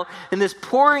pouring out, and this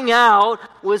pouring out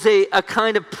was a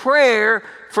kind of prayer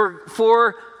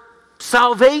for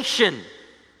salvation,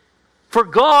 for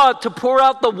God to pour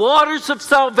out the waters of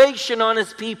salvation on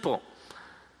his people.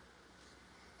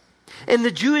 And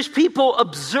the Jewish people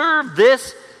observed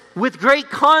this with great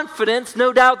confidence,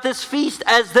 no doubt this feast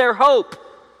as their hope.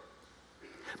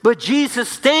 But Jesus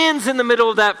stands in the middle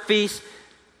of that feast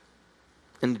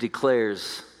and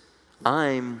declares,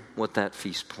 I'm what that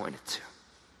feast pointed to.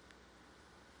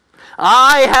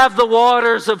 I have the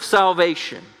waters of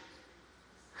salvation,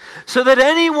 so that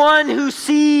anyone who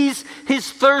sees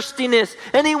his thirstiness,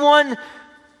 anyone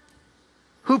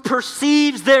who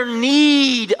perceives their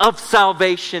need of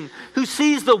salvation, who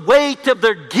sees the weight of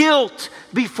their guilt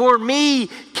before me,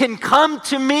 can come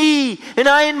to me, and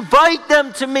I invite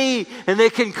them to me, and they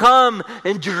can come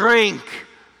and drink.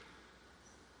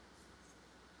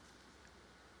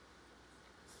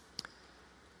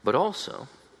 But also,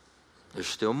 there's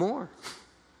still more.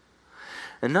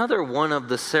 Another one of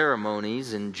the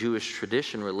ceremonies in Jewish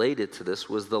tradition related to this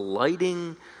was the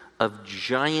lighting of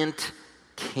giant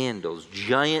candles,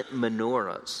 giant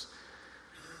menorahs.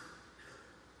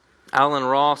 Alan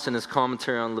Ross, in his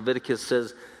commentary on Leviticus,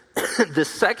 says the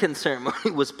second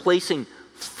ceremony was placing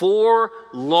 4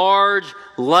 large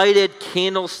lighted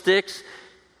candlesticks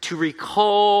to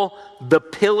recall the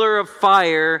pillar of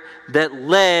fire that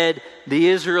led the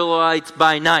Israelites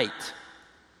by night.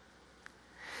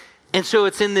 And so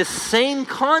it's in this same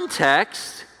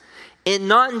context, and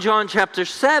not in John chapter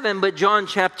 7, but John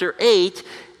chapter 8,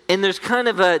 and there's kind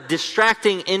of a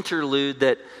distracting interlude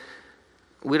that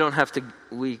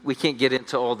we can't get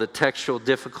into all the textual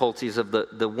difficulties of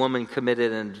the woman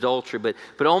committed an adultery,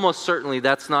 but almost certainly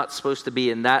that's not supposed to be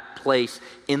in that place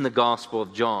in the Gospel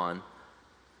of John.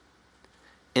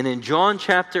 And in John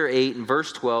chapter 8 and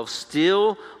verse 12,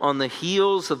 still on the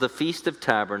heels of the Feast of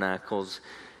Tabernacles,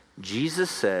 Jesus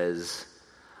says,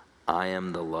 I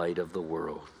am the light of the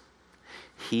world.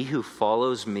 He who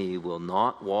follows me will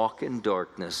not walk in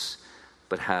darkness,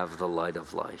 but have the light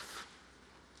of life.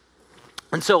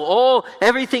 And so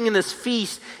everything in this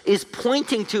feast is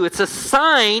pointing to, it's a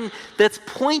sign that's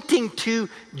pointing to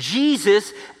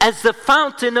Jesus as the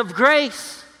fountain of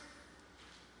grace,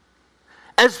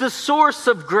 as the source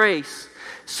of grace,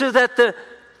 so that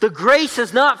the grace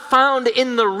is not found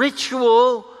in the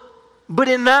ritual, but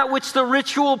in that which the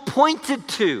ritual pointed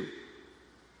to.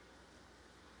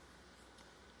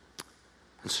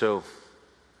 And so,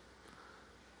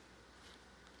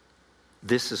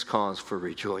 this is cause for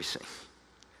rejoicing,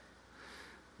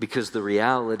 because the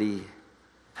reality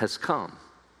has come.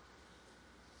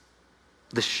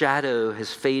 The shadow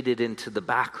has faded into the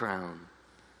background,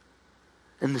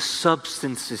 and the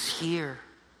substance is here.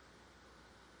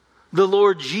 The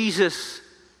Lord Jesus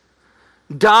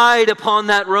died upon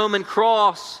that Roman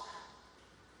cross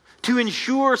to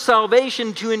ensure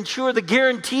salvation, to ensure the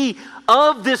guarantee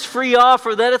of this free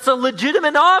offer, that it's a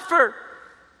legitimate offer.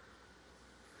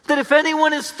 That if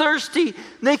anyone is thirsty,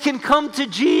 they can come to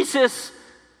Jesus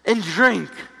and drink.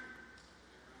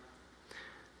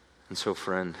 And so,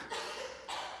 friend,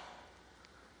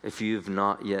 if you've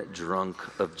not yet drunk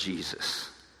of Jesus,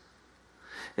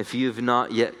 if you've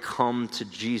not yet come to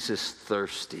Jesus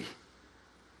thirsty,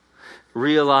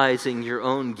 realizing your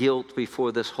own guilt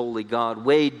before this holy God,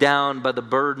 weighed down by the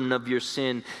burden of your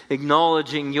sin,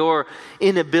 acknowledging your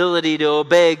inability to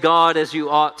obey God as you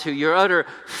ought to, your utter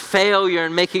failure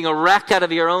in making a wreck out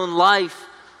of your own life,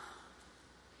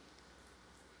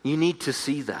 you need to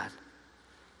see that.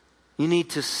 You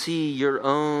need to see your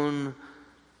own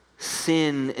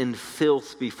sin and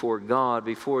filth before God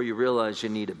before you realize you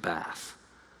need a bath.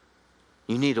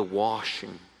 You need a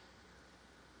washing.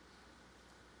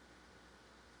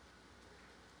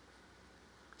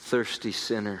 Thirsty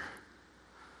sinner,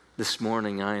 this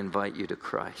morning I invite you to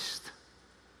Christ.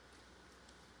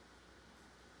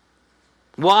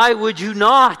 Why would you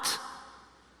not?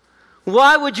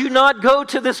 Why would you not go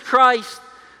to this Christ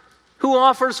who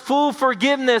offers full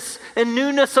forgiveness and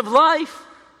newness of life?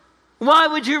 Why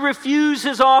would you refuse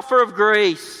his offer of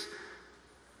grace?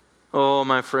 Oh,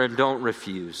 my friend, don't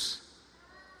refuse.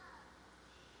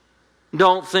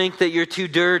 Don't think that you're too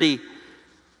dirty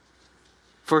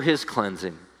for his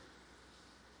cleansing.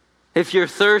 If you're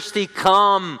thirsty,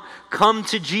 come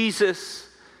to Jesus.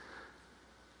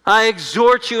 I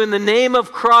exhort you in the name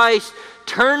of Christ,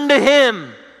 turn to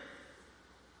him.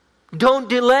 Don't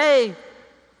delay.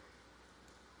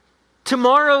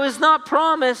 Tomorrow is not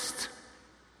promised,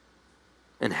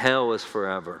 and hell is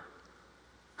forever.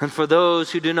 And for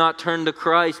those who do not turn to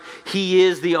Christ, he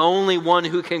is the only one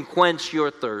who can quench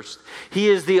your thirst. He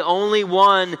is the only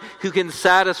one who can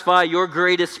satisfy your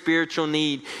greatest spiritual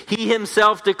need. He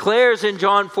himself declares in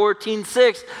John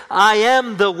 14:6, I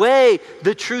am the way,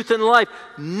 the truth, and life.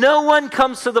 No one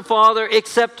comes to the Father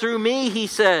except through me, he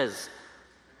says.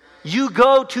 You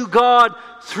go to God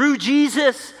through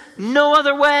Jesus, no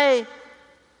other way.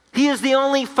 He is the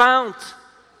only fount.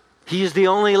 He is the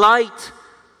only light.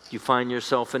 You find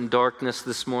yourself in darkness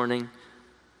this morning,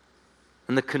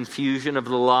 in the confusion of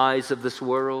the lies of this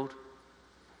world.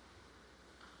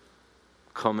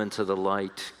 come into the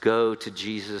light. Go to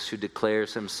Jesus, who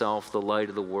declares himself the light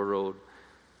of the world.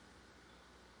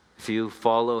 If you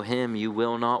follow him, you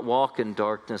will not walk in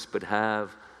darkness, but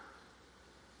have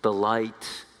the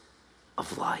light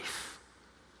of life.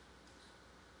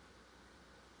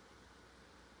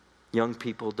 Young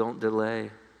people, don't delay.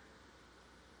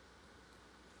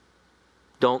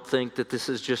 Don't think that this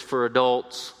is just for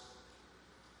adults.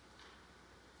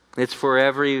 It's for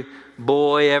every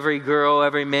boy, every girl,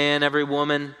 every man, every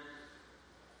woman.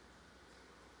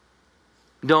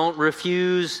 Don't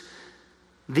refuse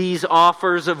these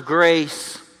offers of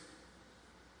grace,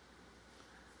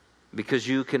 because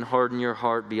you can harden your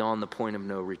heart beyond the point of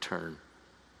no return.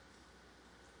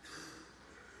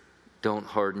 Don't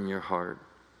harden your heart.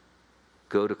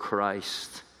 Go to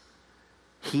Christ.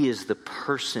 He is the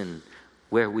person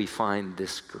where we find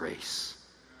this grace.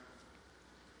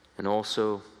 And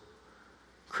also,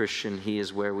 Christian, he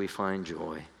is where we find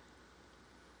joy.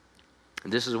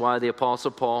 And this is why the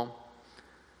Apostle Paul,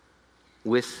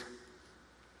 with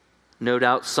no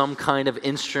doubt some kind of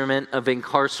instrument of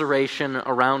incarceration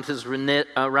around his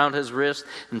wrist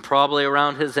and probably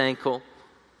around his ankle,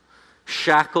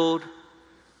 shackled,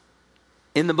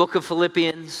 in the book of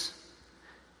Philippians,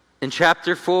 in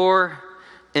chapter 4,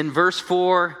 in verse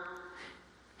 4,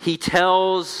 he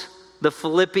tells the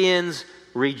Philippians,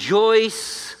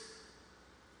 rejoice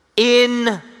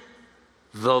in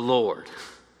the Lord.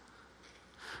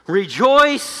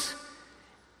 Rejoice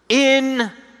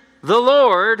in the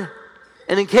Lord.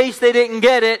 And in case they didn't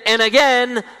get it, and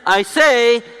again, I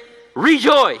say,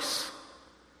 rejoice.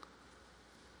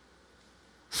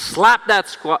 Slap that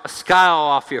scowl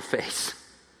off your face.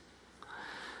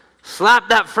 Slap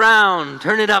that frown,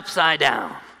 turn it upside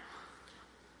down.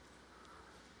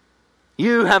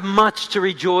 You have much to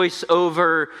rejoice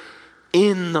over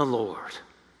in the Lord.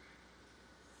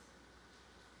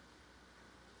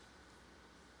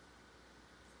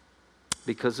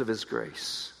 Because of his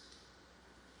grace.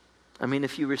 I mean,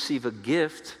 if you receive a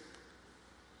gift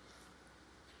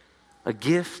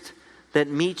that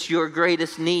meets your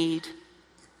greatest need,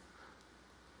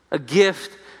 a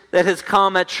gift that has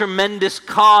come at tremendous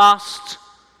cost,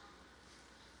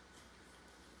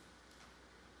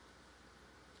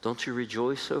 don't you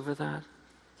rejoice over that?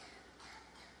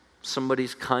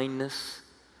 Somebody's kindness,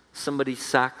 somebody's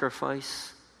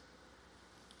sacrifice.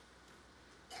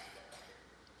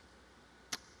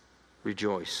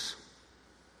 Rejoice.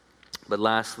 But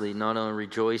lastly, not only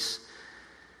rejoice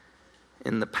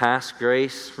in the past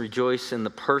grace, rejoice in the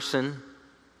person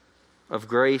of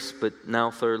grace, but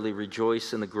now thirdly,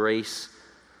 rejoice in the grace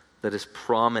that is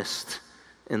promised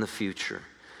in the future.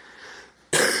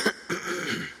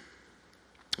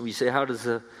 We say, how does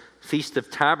the Feast of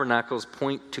Tabernacles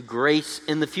point to grace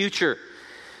in the future?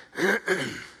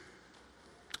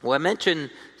 Well, I mentioned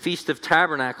Feast of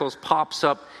Tabernacles pops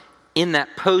up in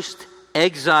that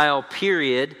post-exile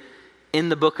period in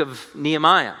the book of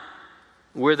Nehemiah,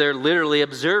 where they're literally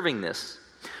observing this.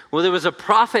 Well, there was a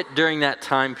prophet during that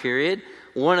time period,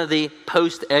 one of the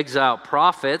post-exile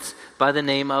prophets by the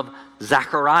name of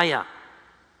Zechariah.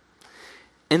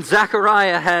 And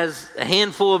Zechariah has a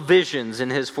handful of visions in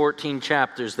his 14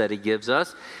 chapters that he gives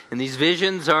us. And these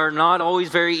visions are not always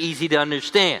very easy to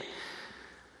understand.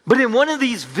 But in one of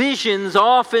these visions,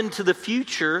 off into the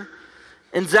future,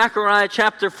 in Zechariah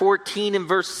chapter 14 and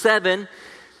verse 7,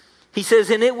 he says,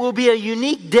 and it will be a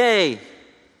unique day,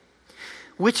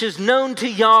 which is known to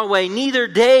Yahweh, neither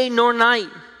day nor night.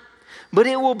 But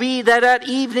it will be that at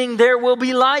evening there will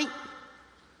be light.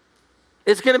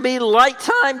 It's going to be light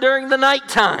time during the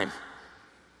nighttime.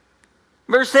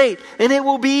 Verse 8, and it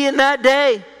will be in that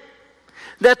day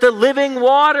that the living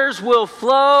waters will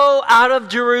flow out of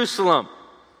Jerusalem.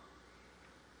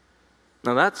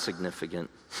 Now that's significant.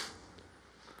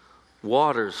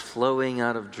 Waters flowing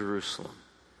out of Jerusalem.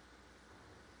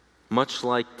 Much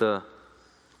like the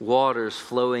waters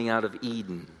flowing out of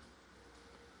Eden.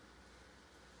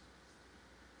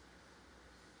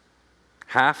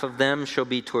 Half of them shall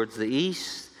be towards the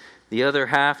east, the other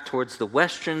half towards the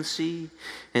western sea,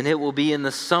 and it will be in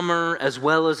the summer as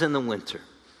well as in the winter.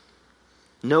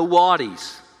 No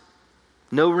wadis,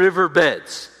 no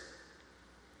riverbeds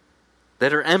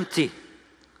that are empty,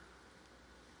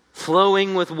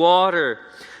 flowing with water.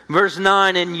 Verse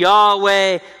 9, and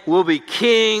Yahweh will be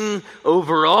king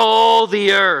over all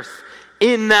the earth.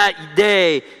 In that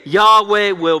day,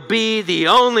 Yahweh will be the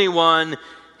only one,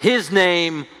 his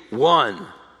name one.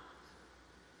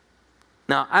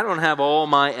 Now, I don't have all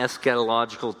my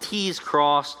eschatological T's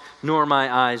crossed, nor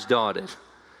my I's dotted.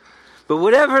 But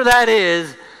whatever that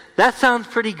is, that sounds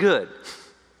pretty good.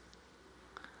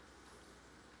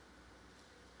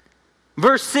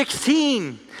 Verse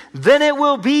 16, then it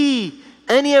will be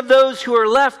any of those who are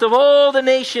left of all the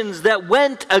nations that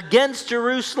went against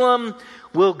Jerusalem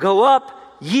will go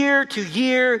up year to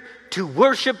year to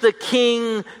worship the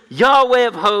King, Yahweh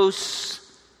of hosts,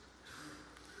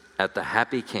 at the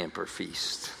Happy Camper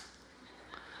Feast,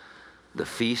 the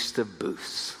Feast of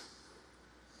Booths.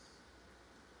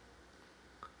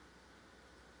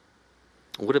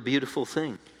 What a beautiful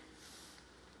thing.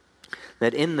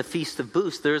 That in the Feast of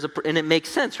Booths, and it makes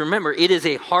sense. Remember, it is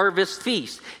a harvest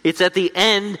feast. It's at the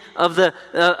end of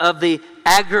the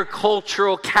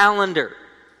agricultural calendar.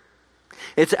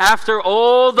 It's after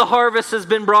all the harvest has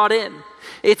been brought in.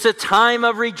 It's a time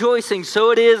of rejoicing.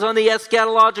 So it is on the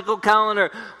eschatological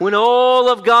calendar when all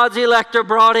of God's elect are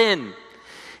brought in.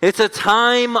 It's a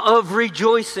time of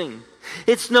rejoicing.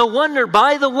 It's no wonder,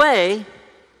 by the way,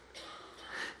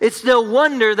 it's no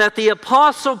wonder that the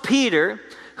Apostle Peter,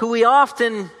 who we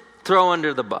often throw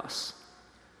under the bus,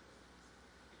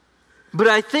 but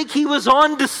I think he was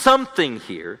on to something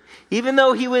here, even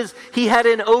though he had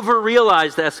an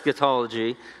over-realized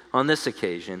eschatology on this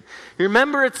occasion.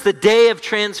 Remember, it's the day of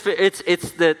it's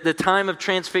the time of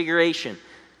transfiguration.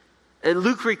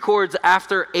 Luke records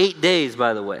after 8 days,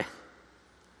 by the way.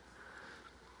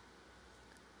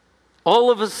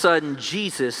 All of a sudden,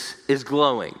 Jesus is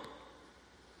glowing.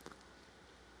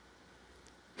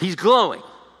 He's glowing.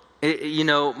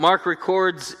 Mark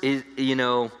records,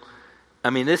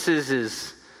 this is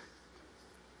as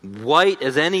white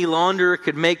as any launderer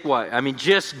could make white.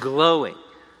 Just glowing.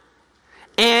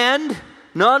 And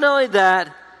not only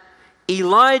that,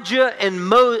 Elijah and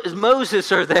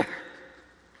Moses are there.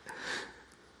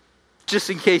 Just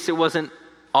in case it wasn't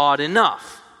odd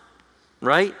enough.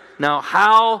 Right? Now,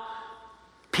 how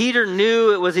Peter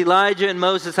knew it was Elijah and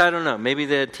Moses, I don't know. Maybe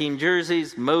they had team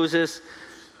jerseys, Moses,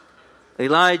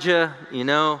 Elijah,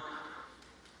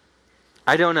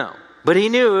 I don't know. But he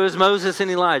knew it was Moses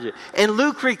and Elijah. And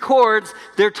Luke records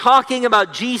they're talking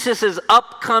about Jesus'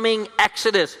 upcoming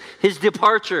exodus, his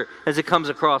departure, as it comes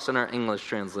across in our English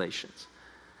translations.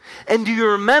 And do you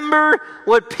remember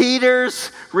what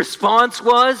Peter's response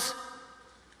was?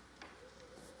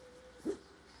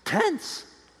 Tents.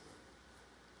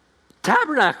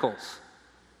 Tabernacles.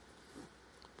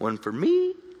 One for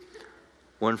me,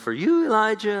 one for you,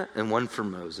 Elijah, and one for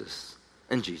Moses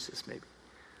and Jesus, maybe.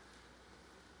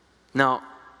 Now,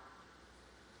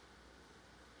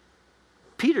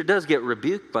 Peter does get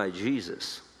rebuked by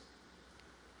Jesus.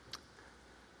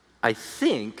 I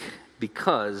think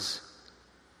because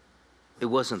it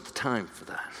wasn't the time for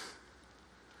that.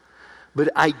 But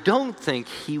I don't think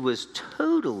he was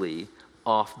totally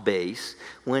off base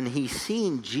when he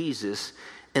seen Jesus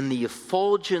and the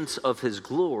effulgence of his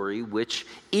glory, which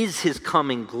is his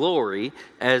coming glory,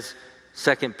 as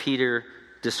 2 Peter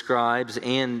describes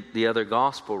and the other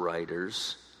gospel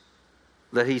writers,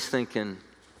 that he's thinking,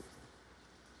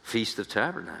 Feast of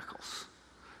Tabernacles.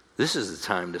 This is the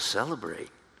time to celebrate.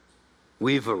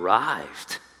 We've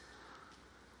arrived.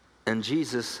 And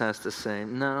Jesus has to say,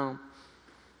 no,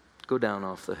 go down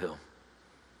off the hill.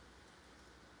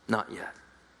 Not yet.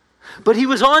 But he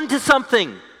was on to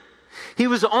something. He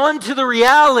was on to the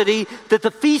reality that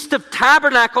the Feast of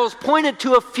Tabernacles pointed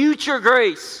to a future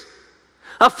grace.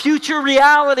 A future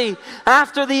reality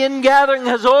after the ingathering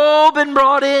has all been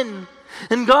brought in.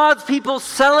 And God's people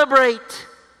celebrate.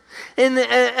 And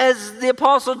as the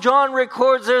Apostle John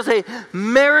records, there's a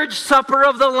marriage supper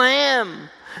of the Lamb.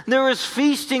 There is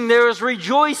feasting, there is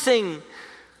rejoicing.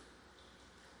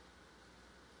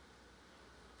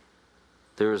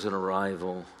 There is an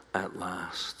arrival at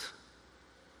last.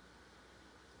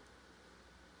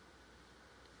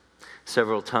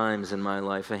 Several times in my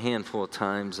life, a handful of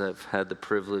times, I've had the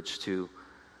privilege to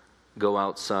go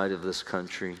outside of this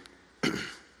country.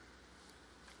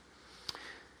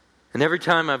 And every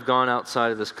time I've gone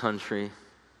outside of this country,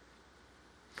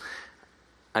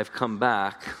 I've come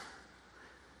back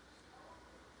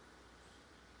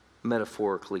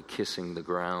metaphorically kissing the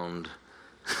ground.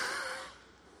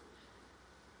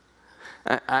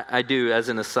 I do, as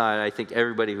an aside, I think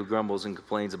everybody who grumbles and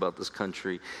complains about this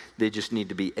country, they just need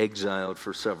to be exiled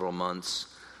for several months.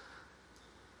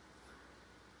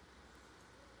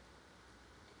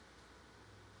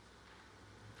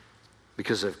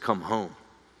 Because they've come home,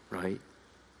 right?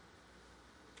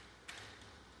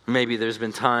 Maybe there's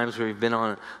been times where we've been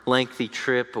on a lengthy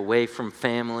trip away from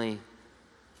family.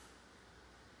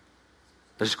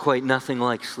 There's quite nothing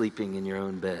like sleeping in your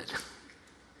own bed.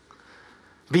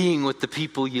 Being with the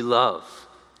people you love.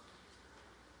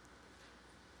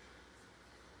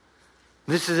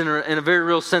 This is in a very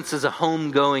real sense is a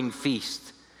homegoing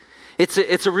feast. It's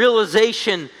a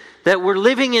realization that we're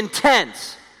living in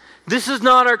tents. This is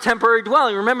not our temporary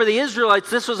dwelling. Remember, the Israelites,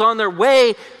 this was on their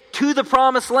way to the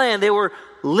promised land. They were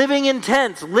living in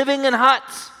tents, living in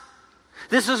huts.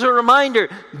 This is a reminder,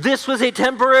 this was a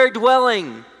temporary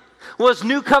dwelling. Well, as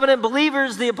New Covenant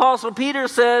believers, the Apostle Peter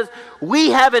says,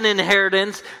 we have an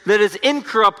inheritance that is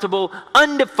incorruptible,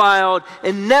 undefiled,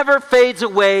 and never fades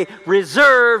away,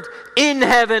 reserved in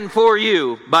heaven for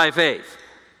you by faith.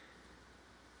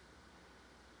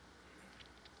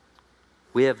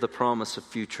 We have the promise of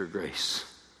future grace.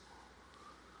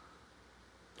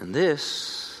 And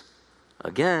this,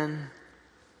 again,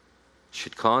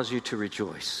 should cause you to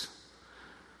rejoice.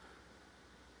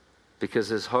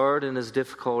 Because as hard and as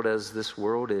difficult as this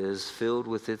world is, filled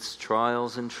with its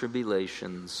trials and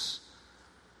tribulations,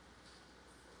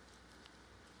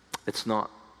 it's not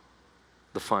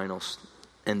the final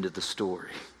end of the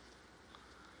story.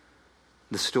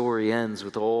 The story ends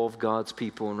with all of God's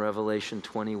people in Revelation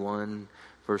 21,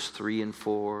 verse 3 and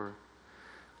 4,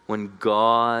 when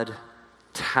God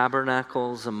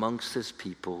tabernacles amongst his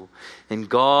people, and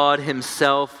God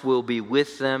himself will be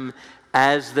with them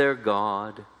as their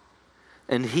God.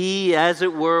 And he, as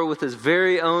it were, with his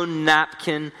very own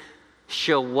napkin,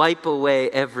 shall wipe away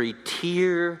every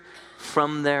tear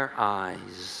from their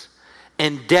eyes.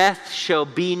 And death shall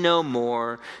be no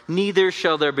more, neither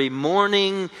shall there be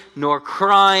mourning, nor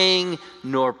crying,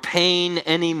 nor pain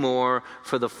anymore,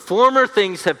 for the former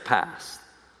things have passed.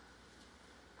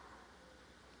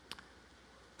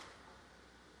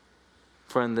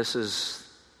 Friend, this is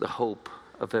the hope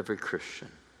of every Christian.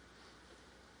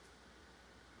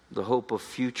 The hope of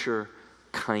future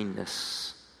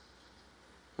kindness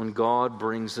when God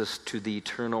brings us to the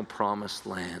eternal promised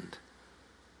land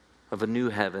of a new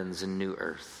heavens and new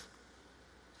earth.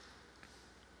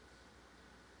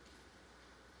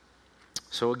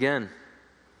 So again,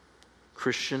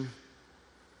 Christian,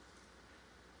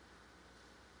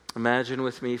 imagine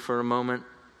with me for a moment,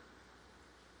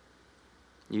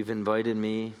 you've invited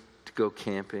me to go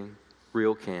camping,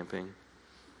 real camping.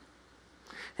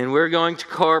 And we're going to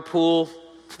carpool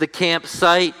to the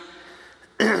campsite,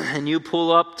 and you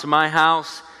pull up to my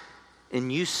house,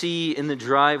 and you see in the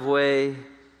driveway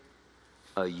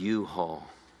a U-Haul.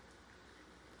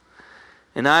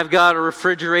 And I've got a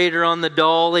refrigerator on the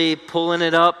dolly, pulling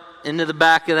it up into the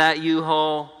back of that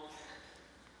U-Haul.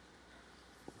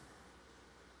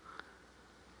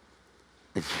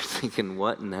 And you're thinking,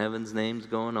 what in heaven's name's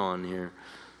going on here?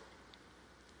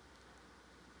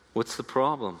 What's the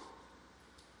problem?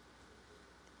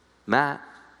 Matt,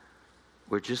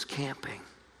 we're just camping.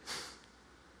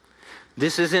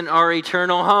 This isn't our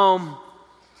eternal home.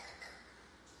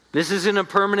 This isn't a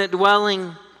permanent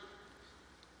dwelling.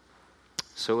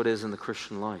 So it is in the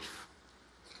Christian life.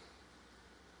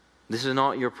 This is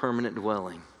not your permanent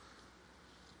dwelling.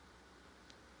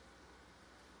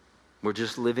 We're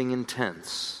just living in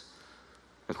tents,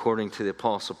 according to the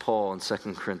Apostle Paul in 2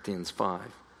 Corinthians 5.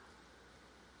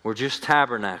 We're just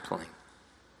tabernacling.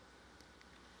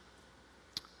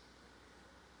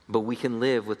 But we can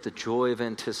live with the joy of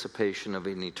anticipation of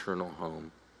an eternal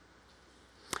home.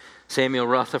 Samuel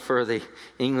Rutherford, the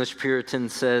English Puritan,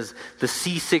 says, the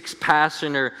seasick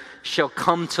passenger shall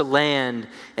come to land,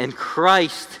 and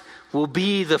Christ will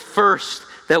be the first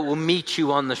that will meet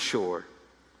you on the shore.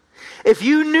 If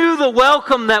you knew the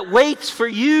welcome that waits for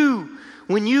you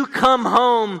when you come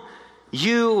home,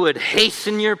 you would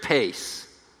hasten your pace.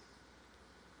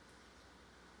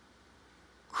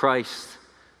 Christ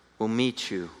will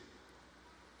meet you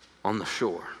on the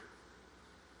shore.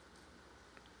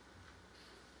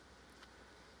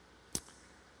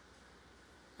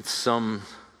 It's summed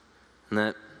in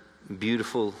that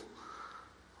beautiful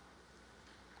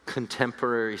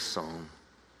contemporary song.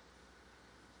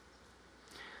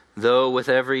 Though with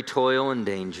every toil and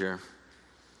danger,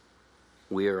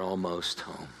 we are almost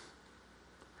home.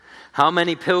 How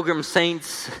many pilgrim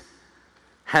saints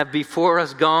have before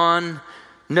us gone?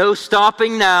 No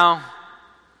stopping now.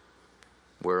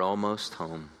 We're almost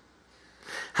home.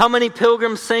 How many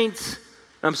pilgrim saints,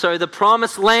 the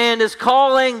promised land is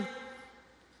calling.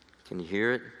 Can you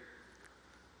hear it?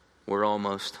 We're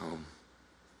almost home.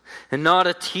 And not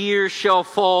a tear shall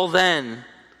fall then.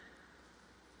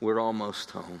 We're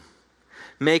almost home.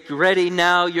 Make ready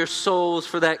now your souls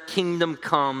for that kingdom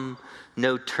come.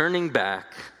 No turning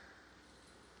back.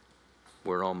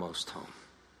 We're almost home.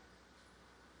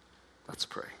 Let's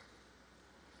pray.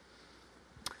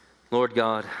 Lord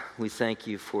God, we thank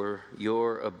you for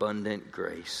your abundant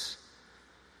grace.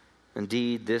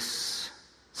 Indeed, this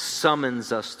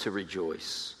summons us to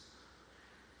rejoice.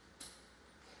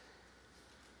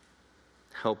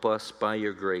 Help us by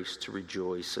your grace to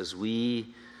rejoice as we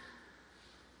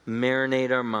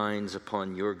marinate our minds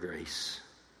upon your grace.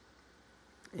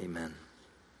 Amen.